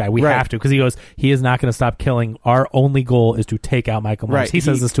killing this guy. We have to, because he goes, he is not going to stop killing. Our only goal is to take out Michael Myers. He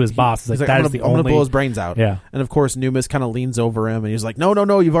says this to his boss. He's like, I'm going to blow his brains out. Yeah. And of course, Noomis kind of leans over him, and he's like,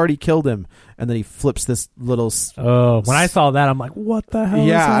 no, you've already killed him. And then he flips this little. When I saw that, I'm like, what the hell?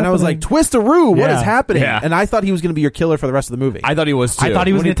 Yeah, and I was like, twist-a-roo, what is happening? Yeah. And I thought he was going to be your killer for the rest of the movie. I thought he was too. I thought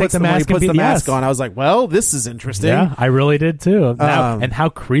he was going to take the mask. When he puts the mask on, I was like, well, this is interesting. Yeah, I really did too. And how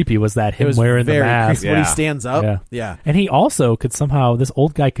creepy was that? Him wearing the mask when he stands up. Yeah. And he also could somehow, this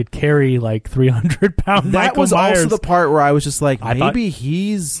old guy could carry like 300-pound. That was Myers. Also the part where I was just like, maybe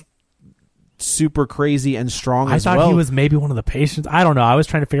he's super crazy and strong as well. I thought he was maybe one of the patients. I don't know. I was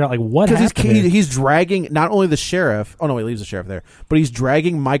trying to figure out like what happened. He's dragging not only the sheriff. Oh no, he leaves the sheriff there, but he's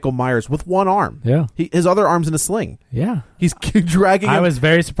dragging Michael Myers with one arm. Yeah, his other arm's in a sling. Yeah, he's dragging him. I was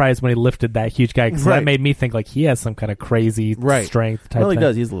very surprised when he lifted that huge guy, because that made me think like he has some kind of crazy strength type. Well, he thing.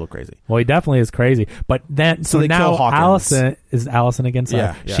 does. He's a little crazy. Well, he definitely is crazy. But then so now Allison again. Sorry.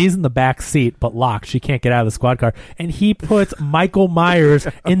 Yeah. She's in the back seat but locked. She can't get out of the squad car, and he puts Michael Myers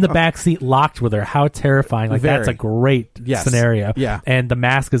in the back seat locked with her. How terrifying. Like that's a great scenario. Yeah. And the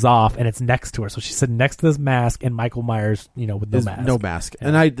mask is off and it's next to her, so she's sitting next to this mask, and Michael Myers with no mask. Yeah.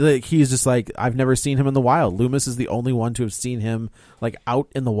 And he's just like, I've never seen him in the wild. Loomis is the only one to have seen him like out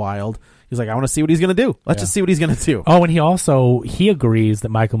in the wild. He's like, I want to see what he's going to do. Let's just see what he's going to do. Oh, and he agrees that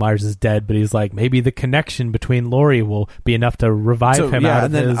Michael Myers is dead, but he's like, maybe the connection between Laurie will be enough to revive him out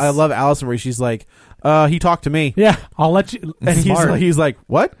of his... I love Allison where she's like, he talked to me. Yeah, I'll let you... And he's like,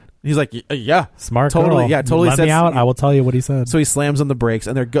 what? He's like, yeah, smart, totally, girl. Yeah, totally. Let me out. I will tell you what he said. So he slams on the brakes,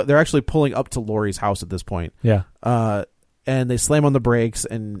 and they're actually pulling up to Laurie's house at this point. Yeah, and they slam on the brakes,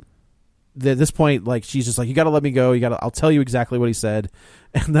 and at this point, like she's just like, you got to let me go. I'll tell you exactly what he said.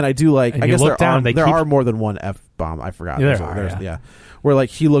 And then I do like, I guess there are more than one F-bomb. I forgot. Yeah, where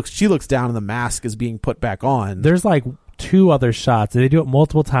like she looks down, and the mask is being put back on. There's like 2 other shots. They do it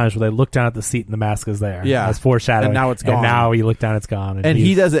multiple times where they look down at the seat and the mask is there. Yeah, as foreshadowing. And now it's gone. And now you look down, it's gone. And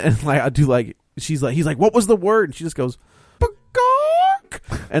he does it, and like I do like he's like, what was the word? And she just goes, Bagok!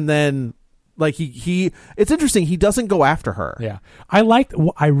 And then like he it's interesting, he doesn't go after her. Yeah, I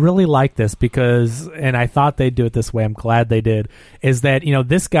really like this because, and I thought they'd do it this way, I'm glad they did, is that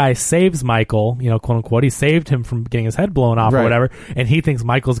this guy saves Michael, quote unquote, he saved him from getting his head blown off or whatever, and he thinks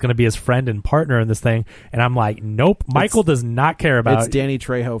Michael's going to be his friend and partner in this thing, and I'm like, nope, Michael does not care about it's Danny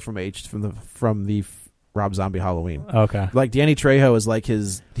Trejo from the Rob Zombie Halloween. Okay, like Danny Trejo is like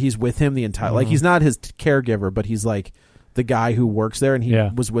he's with him the entire like he's not his caregiver, but he's like the guy who works there, and he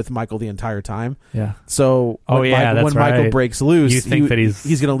was with Michael the entire time. Yeah. So when Michael breaks loose, you think that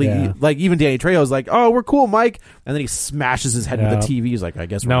he's going to leave. Yeah. Like even Danny Trejo's like, "Oh, we're cool, Mike," and then he smashes his head with the TV. He's like, "I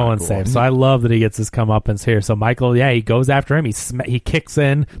guess we're no not one's cool." safe. So I love that he gets his comeuppance here. So Michael, he goes after him. He kicks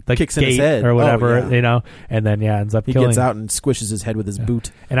in the gate in his head. or whatever, and then ends up killing. He gets out and squishes his head with his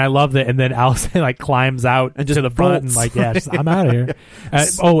boot. And I love that. And then Allison like climbs out and just to the front and like, I'm out of here.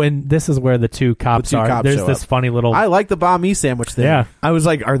 And this is where the two cops are. There's this funny little. I like the banh mi sandwich thing. Yeah. I was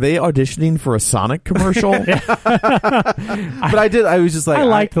like, are they auditioning for a Sonic commercial? But I was just like, I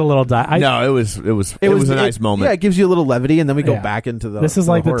liked the little no, it was a nice moment. Yeah, it gives you a little levity, and then we go back into the. This is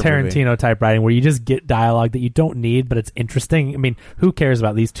like the Tarantino Tarantino type writing where you just get dialogue that you don't need, but it's interesting. I mean, who cares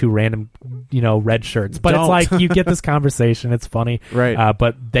about these two random, red shirts? But it's like you get this conversation. It's funny, right?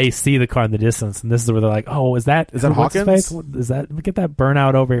 But they see the car in the distance, and this is where they're like, "Oh, is that Hawkins? Face? Is that get that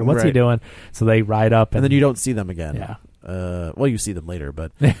burnout over here? What's he doing?" So they ride up, and then you don't see them again. Yeah. Well, you see them later,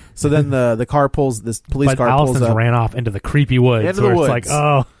 but so then the car pulls. This police car Allison's pulls up, ran off into the creepy woods. Into the woods. It's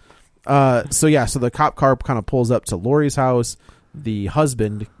like, oh. So the cop car kind of pulls up to Lori's house. The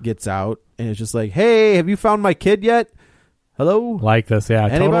husband gets out and is just like, "Hey, have you found my kid yet? Hello?" Like this, yeah.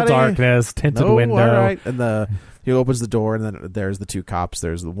 Anybody? Total darkness, tinted window. All right. And he opens the door, and then there's the two cops.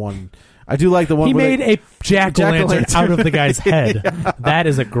 There's the one. I do like the one. He made a jack-o'-lantern out of the guy's head. Yeah. That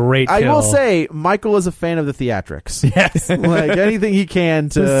is a great kill. I will say, Michael is a fan of the theatrics. Yes. Like anything he can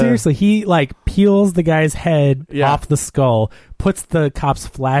to. So seriously, he peels the guy's head off the skull, puts the cop's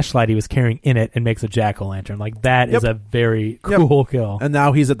flashlight he was carrying in it, and makes a jack-o'-lantern. Like that is a very cool kill. And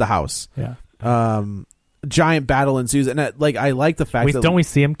now he's at the house. Yeah. Giant battle ensues, and I like the fact that don't we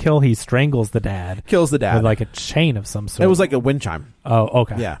see him kill? He strangles the dad. Kills the dad with like a chain of some sort. It was like a wind chime. Oh,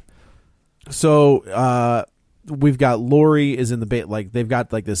 okay. Yeah. So we've got Lori is in the they've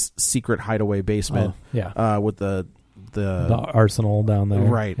got like this secret hideaway basement. With the arsenal down there.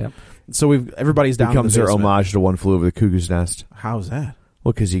 Right. Yep. So everybody's down. Becomes in the their basement. homage to One Flew Over the Cuckoo's Nest. How's that?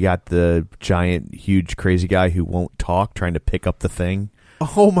 Well, because you got the giant, huge, crazy guy who won't talk trying to pick up the thing.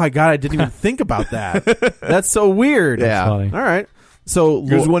 Oh my god! I didn't even think about that. That's so weird. Yeah. All right. So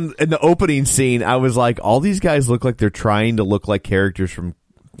because when in the opening scene, I was like, all these guys look like they're trying to look like characters from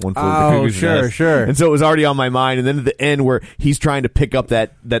One Flew Over the Cuckoo's Nest. Sure. And so it was already on my mind. And then at the end, where he's trying to pick up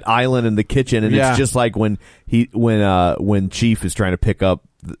that island in the kitchen, and it's just like when Chief is trying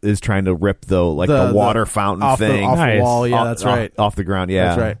to rip the water fountain off thing off the wall. Yeah, that's right. Off the ground.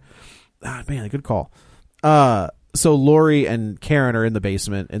 Yeah, that's right. Ah, man, good call. So Lori and Karen are in the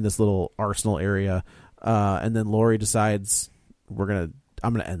basement in this little arsenal area, and then Lori decides I'm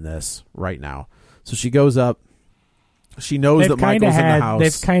gonna end this right now. So she goes up. She knows that Michael's in the house.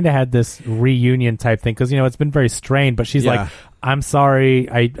 They've kind of had this reunion type thing because it's been very strained. But she's like, "I'm sorry,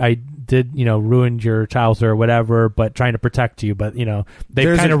 I did ruin your childhood or whatever, but trying to protect you." But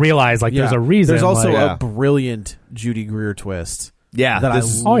they've kind of realized there's a reason. There's also a brilliant Judy Greer twist. Yeah, that I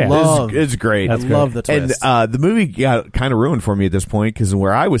love. It's great. I love the twist. And the movie got kind of ruined for me at this point because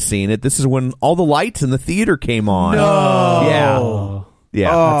where I was seeing it, this is when all the lights in the theater came on. No. Yeah.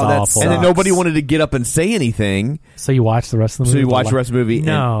 Oh, that's awful. And then nobody wanted to get up and say anything. So you watched the rest of the movie? So you watched the rest of the movie.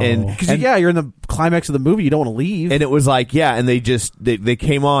 No. Because you're in the climax of the movie. You don't want to leave. And it was like, and they just, they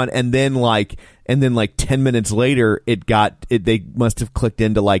came on and then 10 minutes later, they must have clicked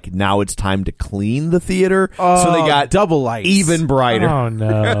into now it's time to clean the theater. So they got double lights, even brighter. Oh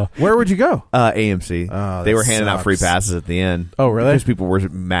no! Where would you go? AMC. They were handing out free passes at the end. Oh really? Because people were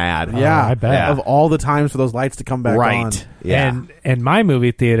mad. Yeah, I bet. Of all the times for those lights to come back on. Yeah. And my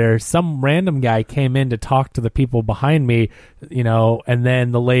movie theater, some random guy came in to talk to the people behind me, and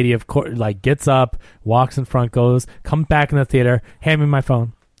then the lady of course gets up, walks in front, comes back in the theater, hand me my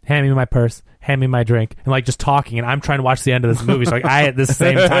phone, hand me my purse, hand me my drink, and just talking, and I'm trying to watch the end of this movie. So I at the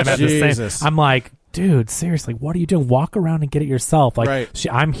same time I'm like, dude, seriously, what are you doing? Walk around and get it yourself.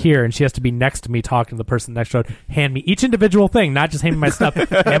 I'm here, and she has to be next to me talking to the person next to her. Hand me each individual thing, not just hand me my stuff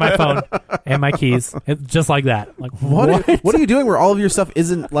and my phone and my keys, just like that. What are you doing where all of your stuff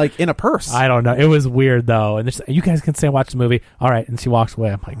isn't in a purse? I don't know. It was weird though. And you guys can stay and watch the movie. All right, and she walks away.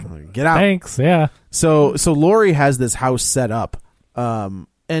 I'm like, get out. Thanks. Yeah. So Lori has this house set up,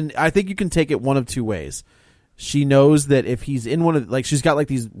 and I think you can take it one of two ways. She knows that if he's in one of she's got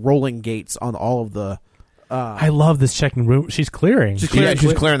these rolling gates on all of the. I love this checking room. She's clearing. She's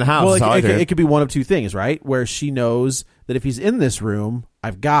clearing the house. Well, it could be one of two things, right? Where she knows that if he's in this room,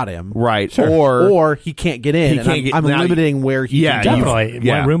 I've got him, right? Sure. Or he can't get in. I'm limiting where he can definitely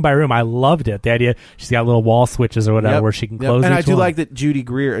went room by room. I loved it. The idea she's got little wall switches or whatever where she can close. And each I do one. like that Judy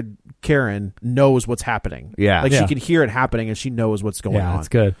Greer, Karen, knows what's happening. Yeah, she can hear it happening and she knows what's going on. Yeah, that's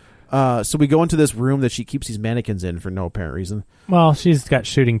good. So we go into this room that she keeps these mannequins in for no apparent reason. Well, she's got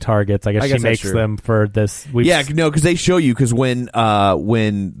shooting targets. I guess she makes them for this. Because they show you when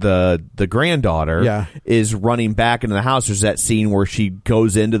the granddaughter is running back into the house, there's that scene where she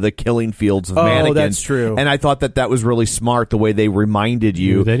goes into the killing fields of mannequins. Oh, that's true. And I thought that was really smart the way they reminded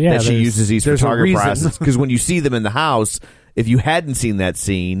you that she uses these photographer assets. Because when you see them in the house, if you hadn't seen that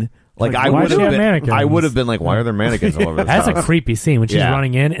scene, Like I would have been like, why are there mannequins all over this That's house? a creepy scene when she's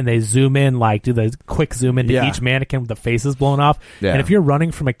running in and they zoom in, like do the quick zoom into each mannequin with the faces blown off. Yeah. And if you're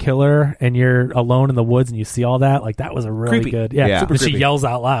running from a killer and you're alone in the woods and you see all that, like that was a really creepy. Good. Super and creepy. she yells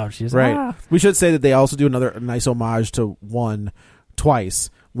out loud. She's right. Ah. We should say that they also do another nice homage to one twice,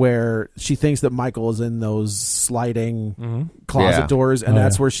 where she thinks that Michael is in those sliding closet doors, and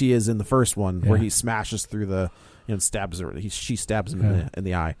that's where she is in the first one, where he smashes through the, stabs her. She stabs him in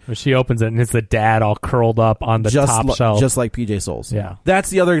the eye. She opens it, and it's the dad all curled up on the top shelf, just like PJ Souls. Yeah, that's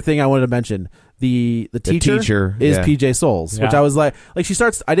the other thing I wanted to mention. The teacher is PJ Souls, which I was like she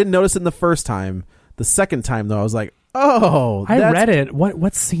starts. I didn't notice it the first time. The second time though, I was like, oh, I read it.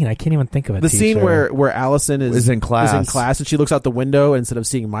 What scene? I can't even think of it. The scene where Allison is in class, and she looks out the window, and instead of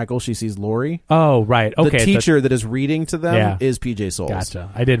seeing Michael, she sees Lori. Oh, right. Okay. The teacher that is reading to them is PJ Souls.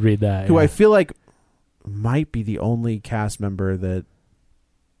 Gotcha. I did read that. Who I feel like might be the only cast member that,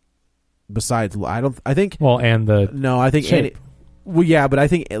 besides I think Shape. But I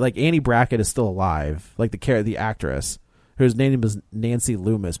think like Annie Brackett is still alive, like the actress whose name is Nancy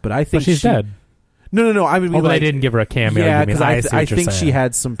Loomis, but I think she's dead. No. I mean, but they didn't give her a cameo. Yeah, because I think she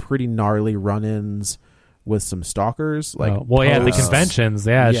had some pretty gnarly run-ins with some stalkers. Like, the conventions.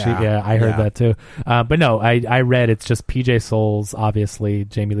 Yeah, I heard that too. But no, I read it's just PJ Souls, obviously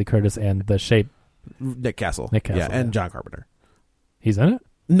Jamie Lee Curtis, and the Shape, Nick Castle, and John Carpenter. He's in it.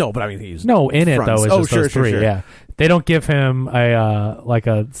 No, but I mean he's in it though. It's just those three. Sure. Yeah, they don't give him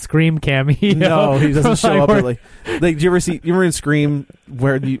a Scream cameo. No, he doesn't show up. Do you ever see? You remember in Scream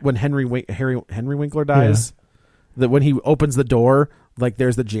when Henry Winkler dies? That when he opens the door, like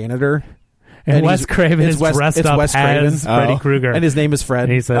there's the janitor. And Wes Craven is dressed up as Freddy Krueger. And his name is Fred.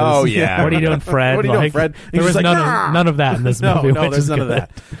 And he says, oh, yeah. What are you doing, Fred? What are you doing, Fred? There was none of that in this movie. No, there's none of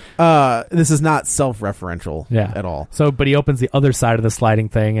that. This is not self-referential at all. So, but he opens the other side of the sliding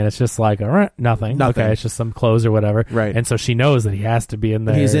thing, and it's just like, all right, nothing. Okay, it's just some clothes or whatever. Right. And so she knows that he has to be in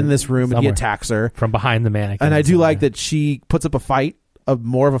there. He's in this room, and he attacks her. From behind the mannequin. And I do like that she puts up a fight,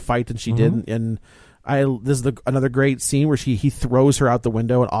 more of a fight than she did, and this is another great scene where he throws her out the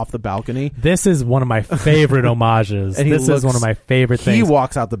window and off the balcony. This is one of my favorite homages. And this is one of my favorite things. He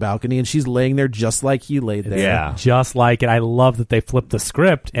walks out the balcony and she's laying there just like he laid there. Yeah. Just like it. I love that they flipped the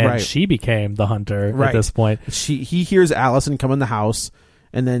script and she became the hunter at this point. He hears Allison come in the house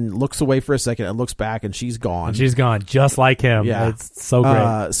and then looks away for a second and looks back and she's gone. And she's gone just like him. Yeah. It's so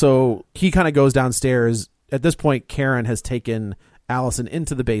great. So he kind of goes downstairs. At this point, Karen has taken Allison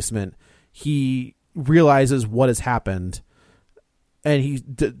into the basement. He realizes what has happened, and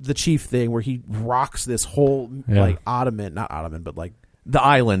the chief thing where he rocks this whole like not ottoman, but like the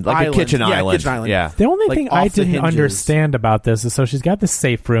island, like a kitchen island. Yeah. The only thing I didn't understand about this is, so she's got this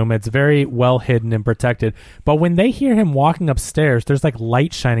safe room. It's very well hidden and protected. But when they hear him walking upstairs, there's like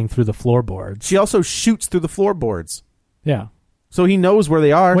light shining through the floorboards. She also shoots through the floorboards. Yeah. So he knows where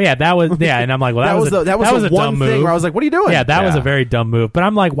they are. Well, yeah, that was and I'm like, well, that was a dumb move. Where I was like, what are you doing? Yeah, that was a very dumb move. But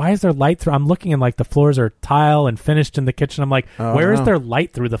I'm like, why is there light through? I'm looking and like the floors are tile and finished in the kitchen. I'm like, where is there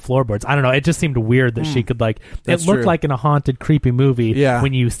light through the floorboards? I don't know. It just seemed weird that she could like. It looked like in a haunted, creepy movie. Yeah.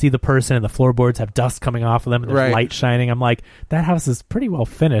 When you see the person and the floorboards have dust coming off of them and there's light shining. I'm like, that house is pretty well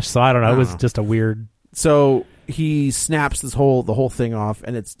finished. So I don't know. It was just a weird. So he snaps the whole thing off,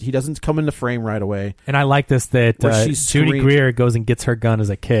 and he doesn't come into frame right away. And I like this that Judy Greer goes and gets her gun as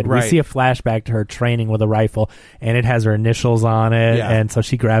a kid. Right. We see a flashback to her training with a rifle, and it has her initials on it, and so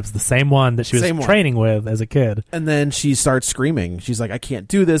she grabs the same one that she was training with as a kid. And then she starts screaming. She's like, I can't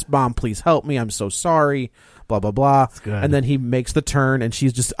do this, Mom, please help me, I'm so sorry, blah blah blah. And then he makes the turn, and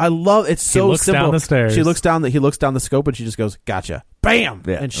she's just, I love it's so looks simple. Down the stairs. He looks down the scope, and she just goes, gotcha, bam,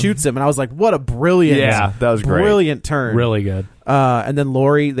 and shoots him. And I was like, what a brilliant, that was great, brilliant turn, really good. And then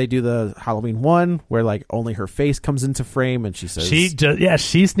Lori, they do the Halloween one where like only her face comes into frame, and she says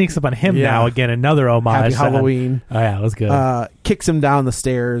she sneaks up on him now. Again, another homage. Happy Halloween. Oh yeah, it was good. Kicks him down the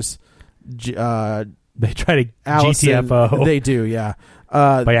stairs. They try to Allison, GTFO. They do, yeah.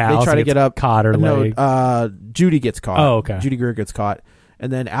 But they Allison try to get up. Caught her leg. Judy gets caught. Oh, okay. Judy Greer gets caught.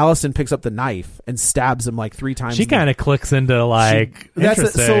 And then Allison picks up the knife and stabs him like 3 times. She kind of clicks into like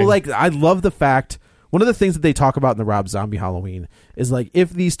interesting. So like I love the fact. One of the things that they talk about in the Rob Zombie Halloween is like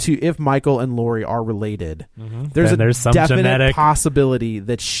if Michael and Lori are related, there's some definite genetic possibility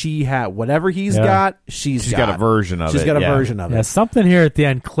that she had whatever he's got. She's got a version of it. She's got a version of it. Yeah, something here at the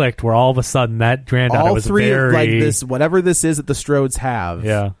end clicked where all of a sudden that granddaughter was three, very like this, whatever this is that the Strodes have.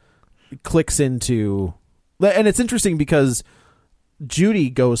 Yeah, clicks into, and it's interesting because Judy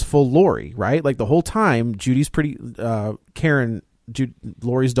goes full Lori, right? Like the whole time, Judy's pretty Karen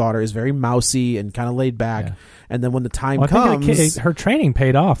Laurie's daughter is very mousy and kind of laid back, and then when the time comes, I think her training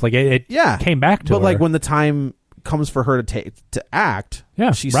paid off. Like it came back to her. But like when the time comes for her to act,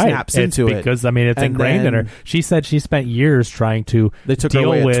 she snaps into it because I mean it's ingrained in her. She said she spent years trying to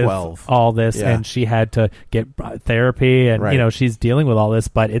deal with 12. all this, and she had to get therapy, and she's dealing with all this,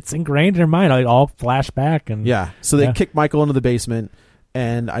 but it's ingrained in her mind. Like all flashback and so they kick Michael into the basement.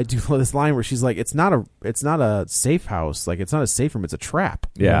 And I do love this line where she's like, "It's not a safe house. Like it's not a safe room. It's a trap."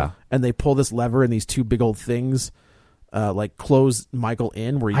 Yeah. And they pull this lever, and these two big old things, like close Michael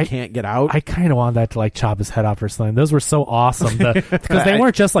in where he can't get out. I kind of wanted that to like chop his head off or something. Those were so awesome because they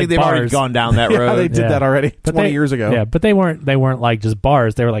weren't just like they've bars. already gone down that road. They did that already 20 years ago. Yeah, but they weren't like just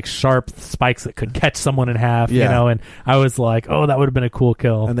bars. They were like sharp spikes that could catch someone in half. You know, and I was like, oh, that would have been a cool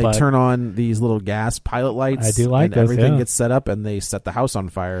kill. And they turn on these little gas pilot lights. I do like and those. Everything gets set up, and they set the house on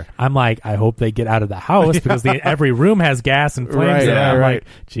fire. I'm like, I hope they get out of the house because every room has gas and flames. I'm like,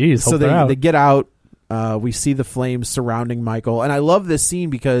 geez, so they get out. We see the flames surrounding Michael, and I love this scene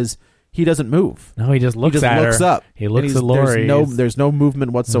because he doesn't move. No, he just looks up. He looks at Laurie. There's no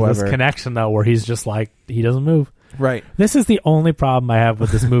movement whatsoever. There's this connection though, where he's just like he doesn't move. Right. This is the only problem I have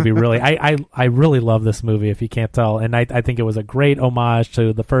with this movie. Really, I really love this movie. If you can't tell, and I think it was a great homage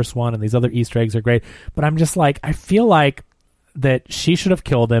to the first one, and these other Easter eggs are great. But I'm just like, I feel like that she should have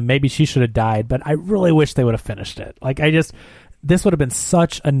killed him. Maybe she should have died. But I really wish they would have finished it. Like this would have been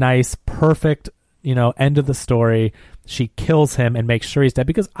such a nice, perfect, end of the story. She kills him and makes sure he's dead,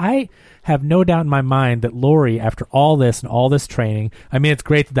 because I have no doubt in my mind that Laurie, after all this and all this training, I mean, it's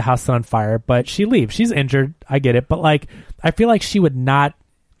great that the house is on fire, but she leaves. She's injured. I get it. But like, I feel like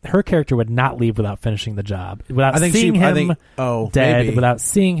her character would not leave without finishing the job, without seeing him dead, maybe. without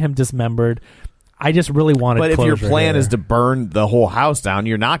seeing him dismembered. I just really wanted But if closure your plan here. is to burn the whole house down,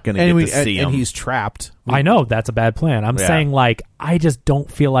 you're not going to get to see him. And he's trapped. I know that's a bad plan. I'm saying, like, I just don't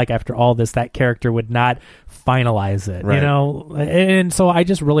feel like after all this, that character would not finalize it, right. And so I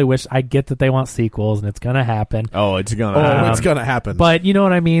just really wish. I get that they want sequels, and it's going to happen. It's going to happen. It's going to happen. But you know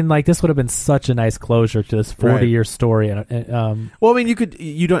what I mean? Like, this would have been such a nice closure to this 40-year story. And well, I mean,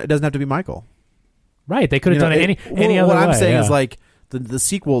 it doesn't have to be Michael. Right. They could have done it any other way. What I'm saying is, like, the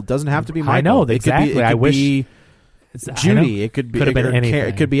sequel doesn't have to be Michael. I know, exactly. I wish Judy. It could have been anything.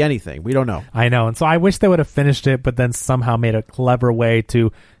 It could be anything. We don't know. I know, and so I wish they would have finished it, but then somehow made a clever way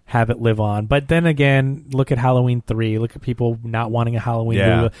to have it live on. But then again, look at Halloween 3. Look at people not wanting a Halloween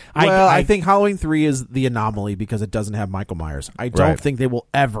movie. I think Halloween 3 is the anomaly because it doesn't have Michael Myers. I don't think they will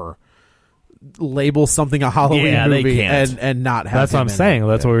ever label something a Halloween movie and not have that's what I'm saying.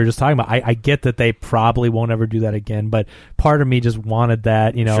 That's what we were just talking about. I get that they probably won't ever do that again, but part of me just wanted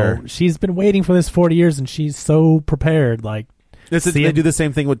that. She's been waiting for this 40 years and she's so prepared. Like, they do the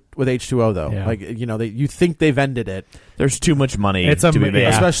same thing with H2O though. Yeah. Like, you think they've ended it. There's too much money to be made,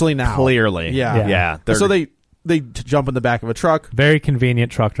 especially now. Clearly, yeah. So they jump in the back of a truck. Very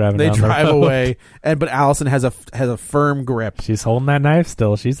convenient truck driving. They down drive the road. away, but Allison has a firm grip. She's holding that knife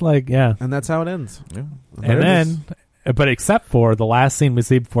still. She's like, and that's how it ends. Yeah. And then, but except for the last scene we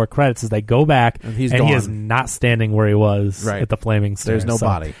see before credits, is they go back and he is not standing where he was at the flaming stairs. There's no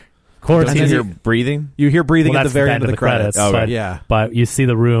body. Of course, and you hear breathing. You hear breathing at the very end of the credits. But you see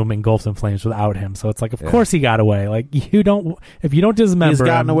the room engulfed in flames without him. So it's like, of course he got away. Like, if you don't dismember, he's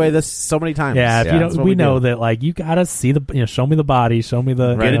gotten away this so many times. Yeah, if you don't, we know that. Like, you gotta see show me the body, show me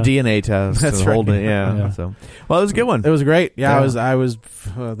the get a DNA test. That's right. Hold it. Yeah. So, well, it was a good one. It was great. Yeah, I was.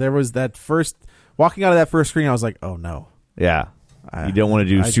 There was that first walking out of that first screen. I was like, oh no. Yeah. You don't want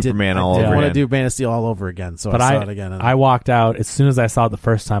to do Superman all over again. I want to do Man of Steel all over again, so I saw it again. I walked out, as soon as I saw it the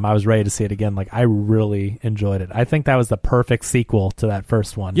first time, I was ready to see it again. Like, I really enjoyed it. I think that was the perfect sequel to that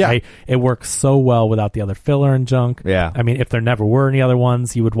first one. Yeah. It works so well without the other filler and junk. Yeah. I mean, if there never were any other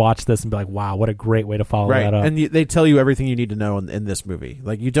ones, you would watch this and be like, wow, what a great way to follow that up. And they tell you everything you need to know in this movie.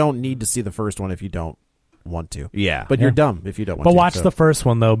 Like, you don't need to see the first one if you don't want to. Yeah. But you're dumb if you don't want to. But watch the first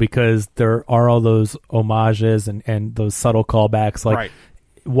one, though, because there are all those homages and those subtle callbacks. Like,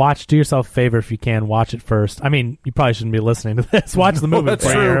 do yourself a favor if you can. Watch it first. I mean, you probably shouldn't be listening to this. Watch the movie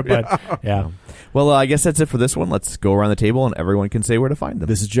before you hear it, but yeah. Well, I guess that's it for this one. Let's go around the table and everyone can say where to find them.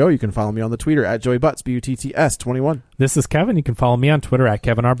 This is Joe. You can follow me on the Twitter at JoeyButts, BUTTS21. This is Kevin. You can follow me on Twitter at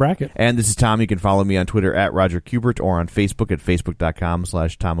KevinRBrackett. And this is Tom. You can follow me on Twitter at Roger Kubert or on Facebook at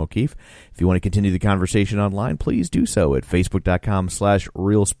Facebook.com/Tom O'Keefe. If you want to continue the conversation online, please do so at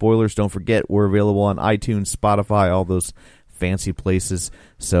Facebook.com/Real Spoilers. Don't forget, we're available on iTunes, Spotify, all those fancy places.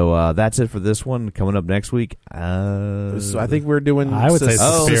 So that's it for this one. Coming up next week, so I think we're doing I would say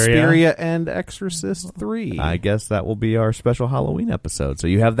Suspiria and Exorcist 3. I guess that will be our special Halloween episode. So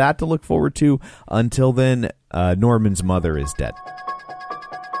you have that to look forward to. Until then, Norman's mother is dead.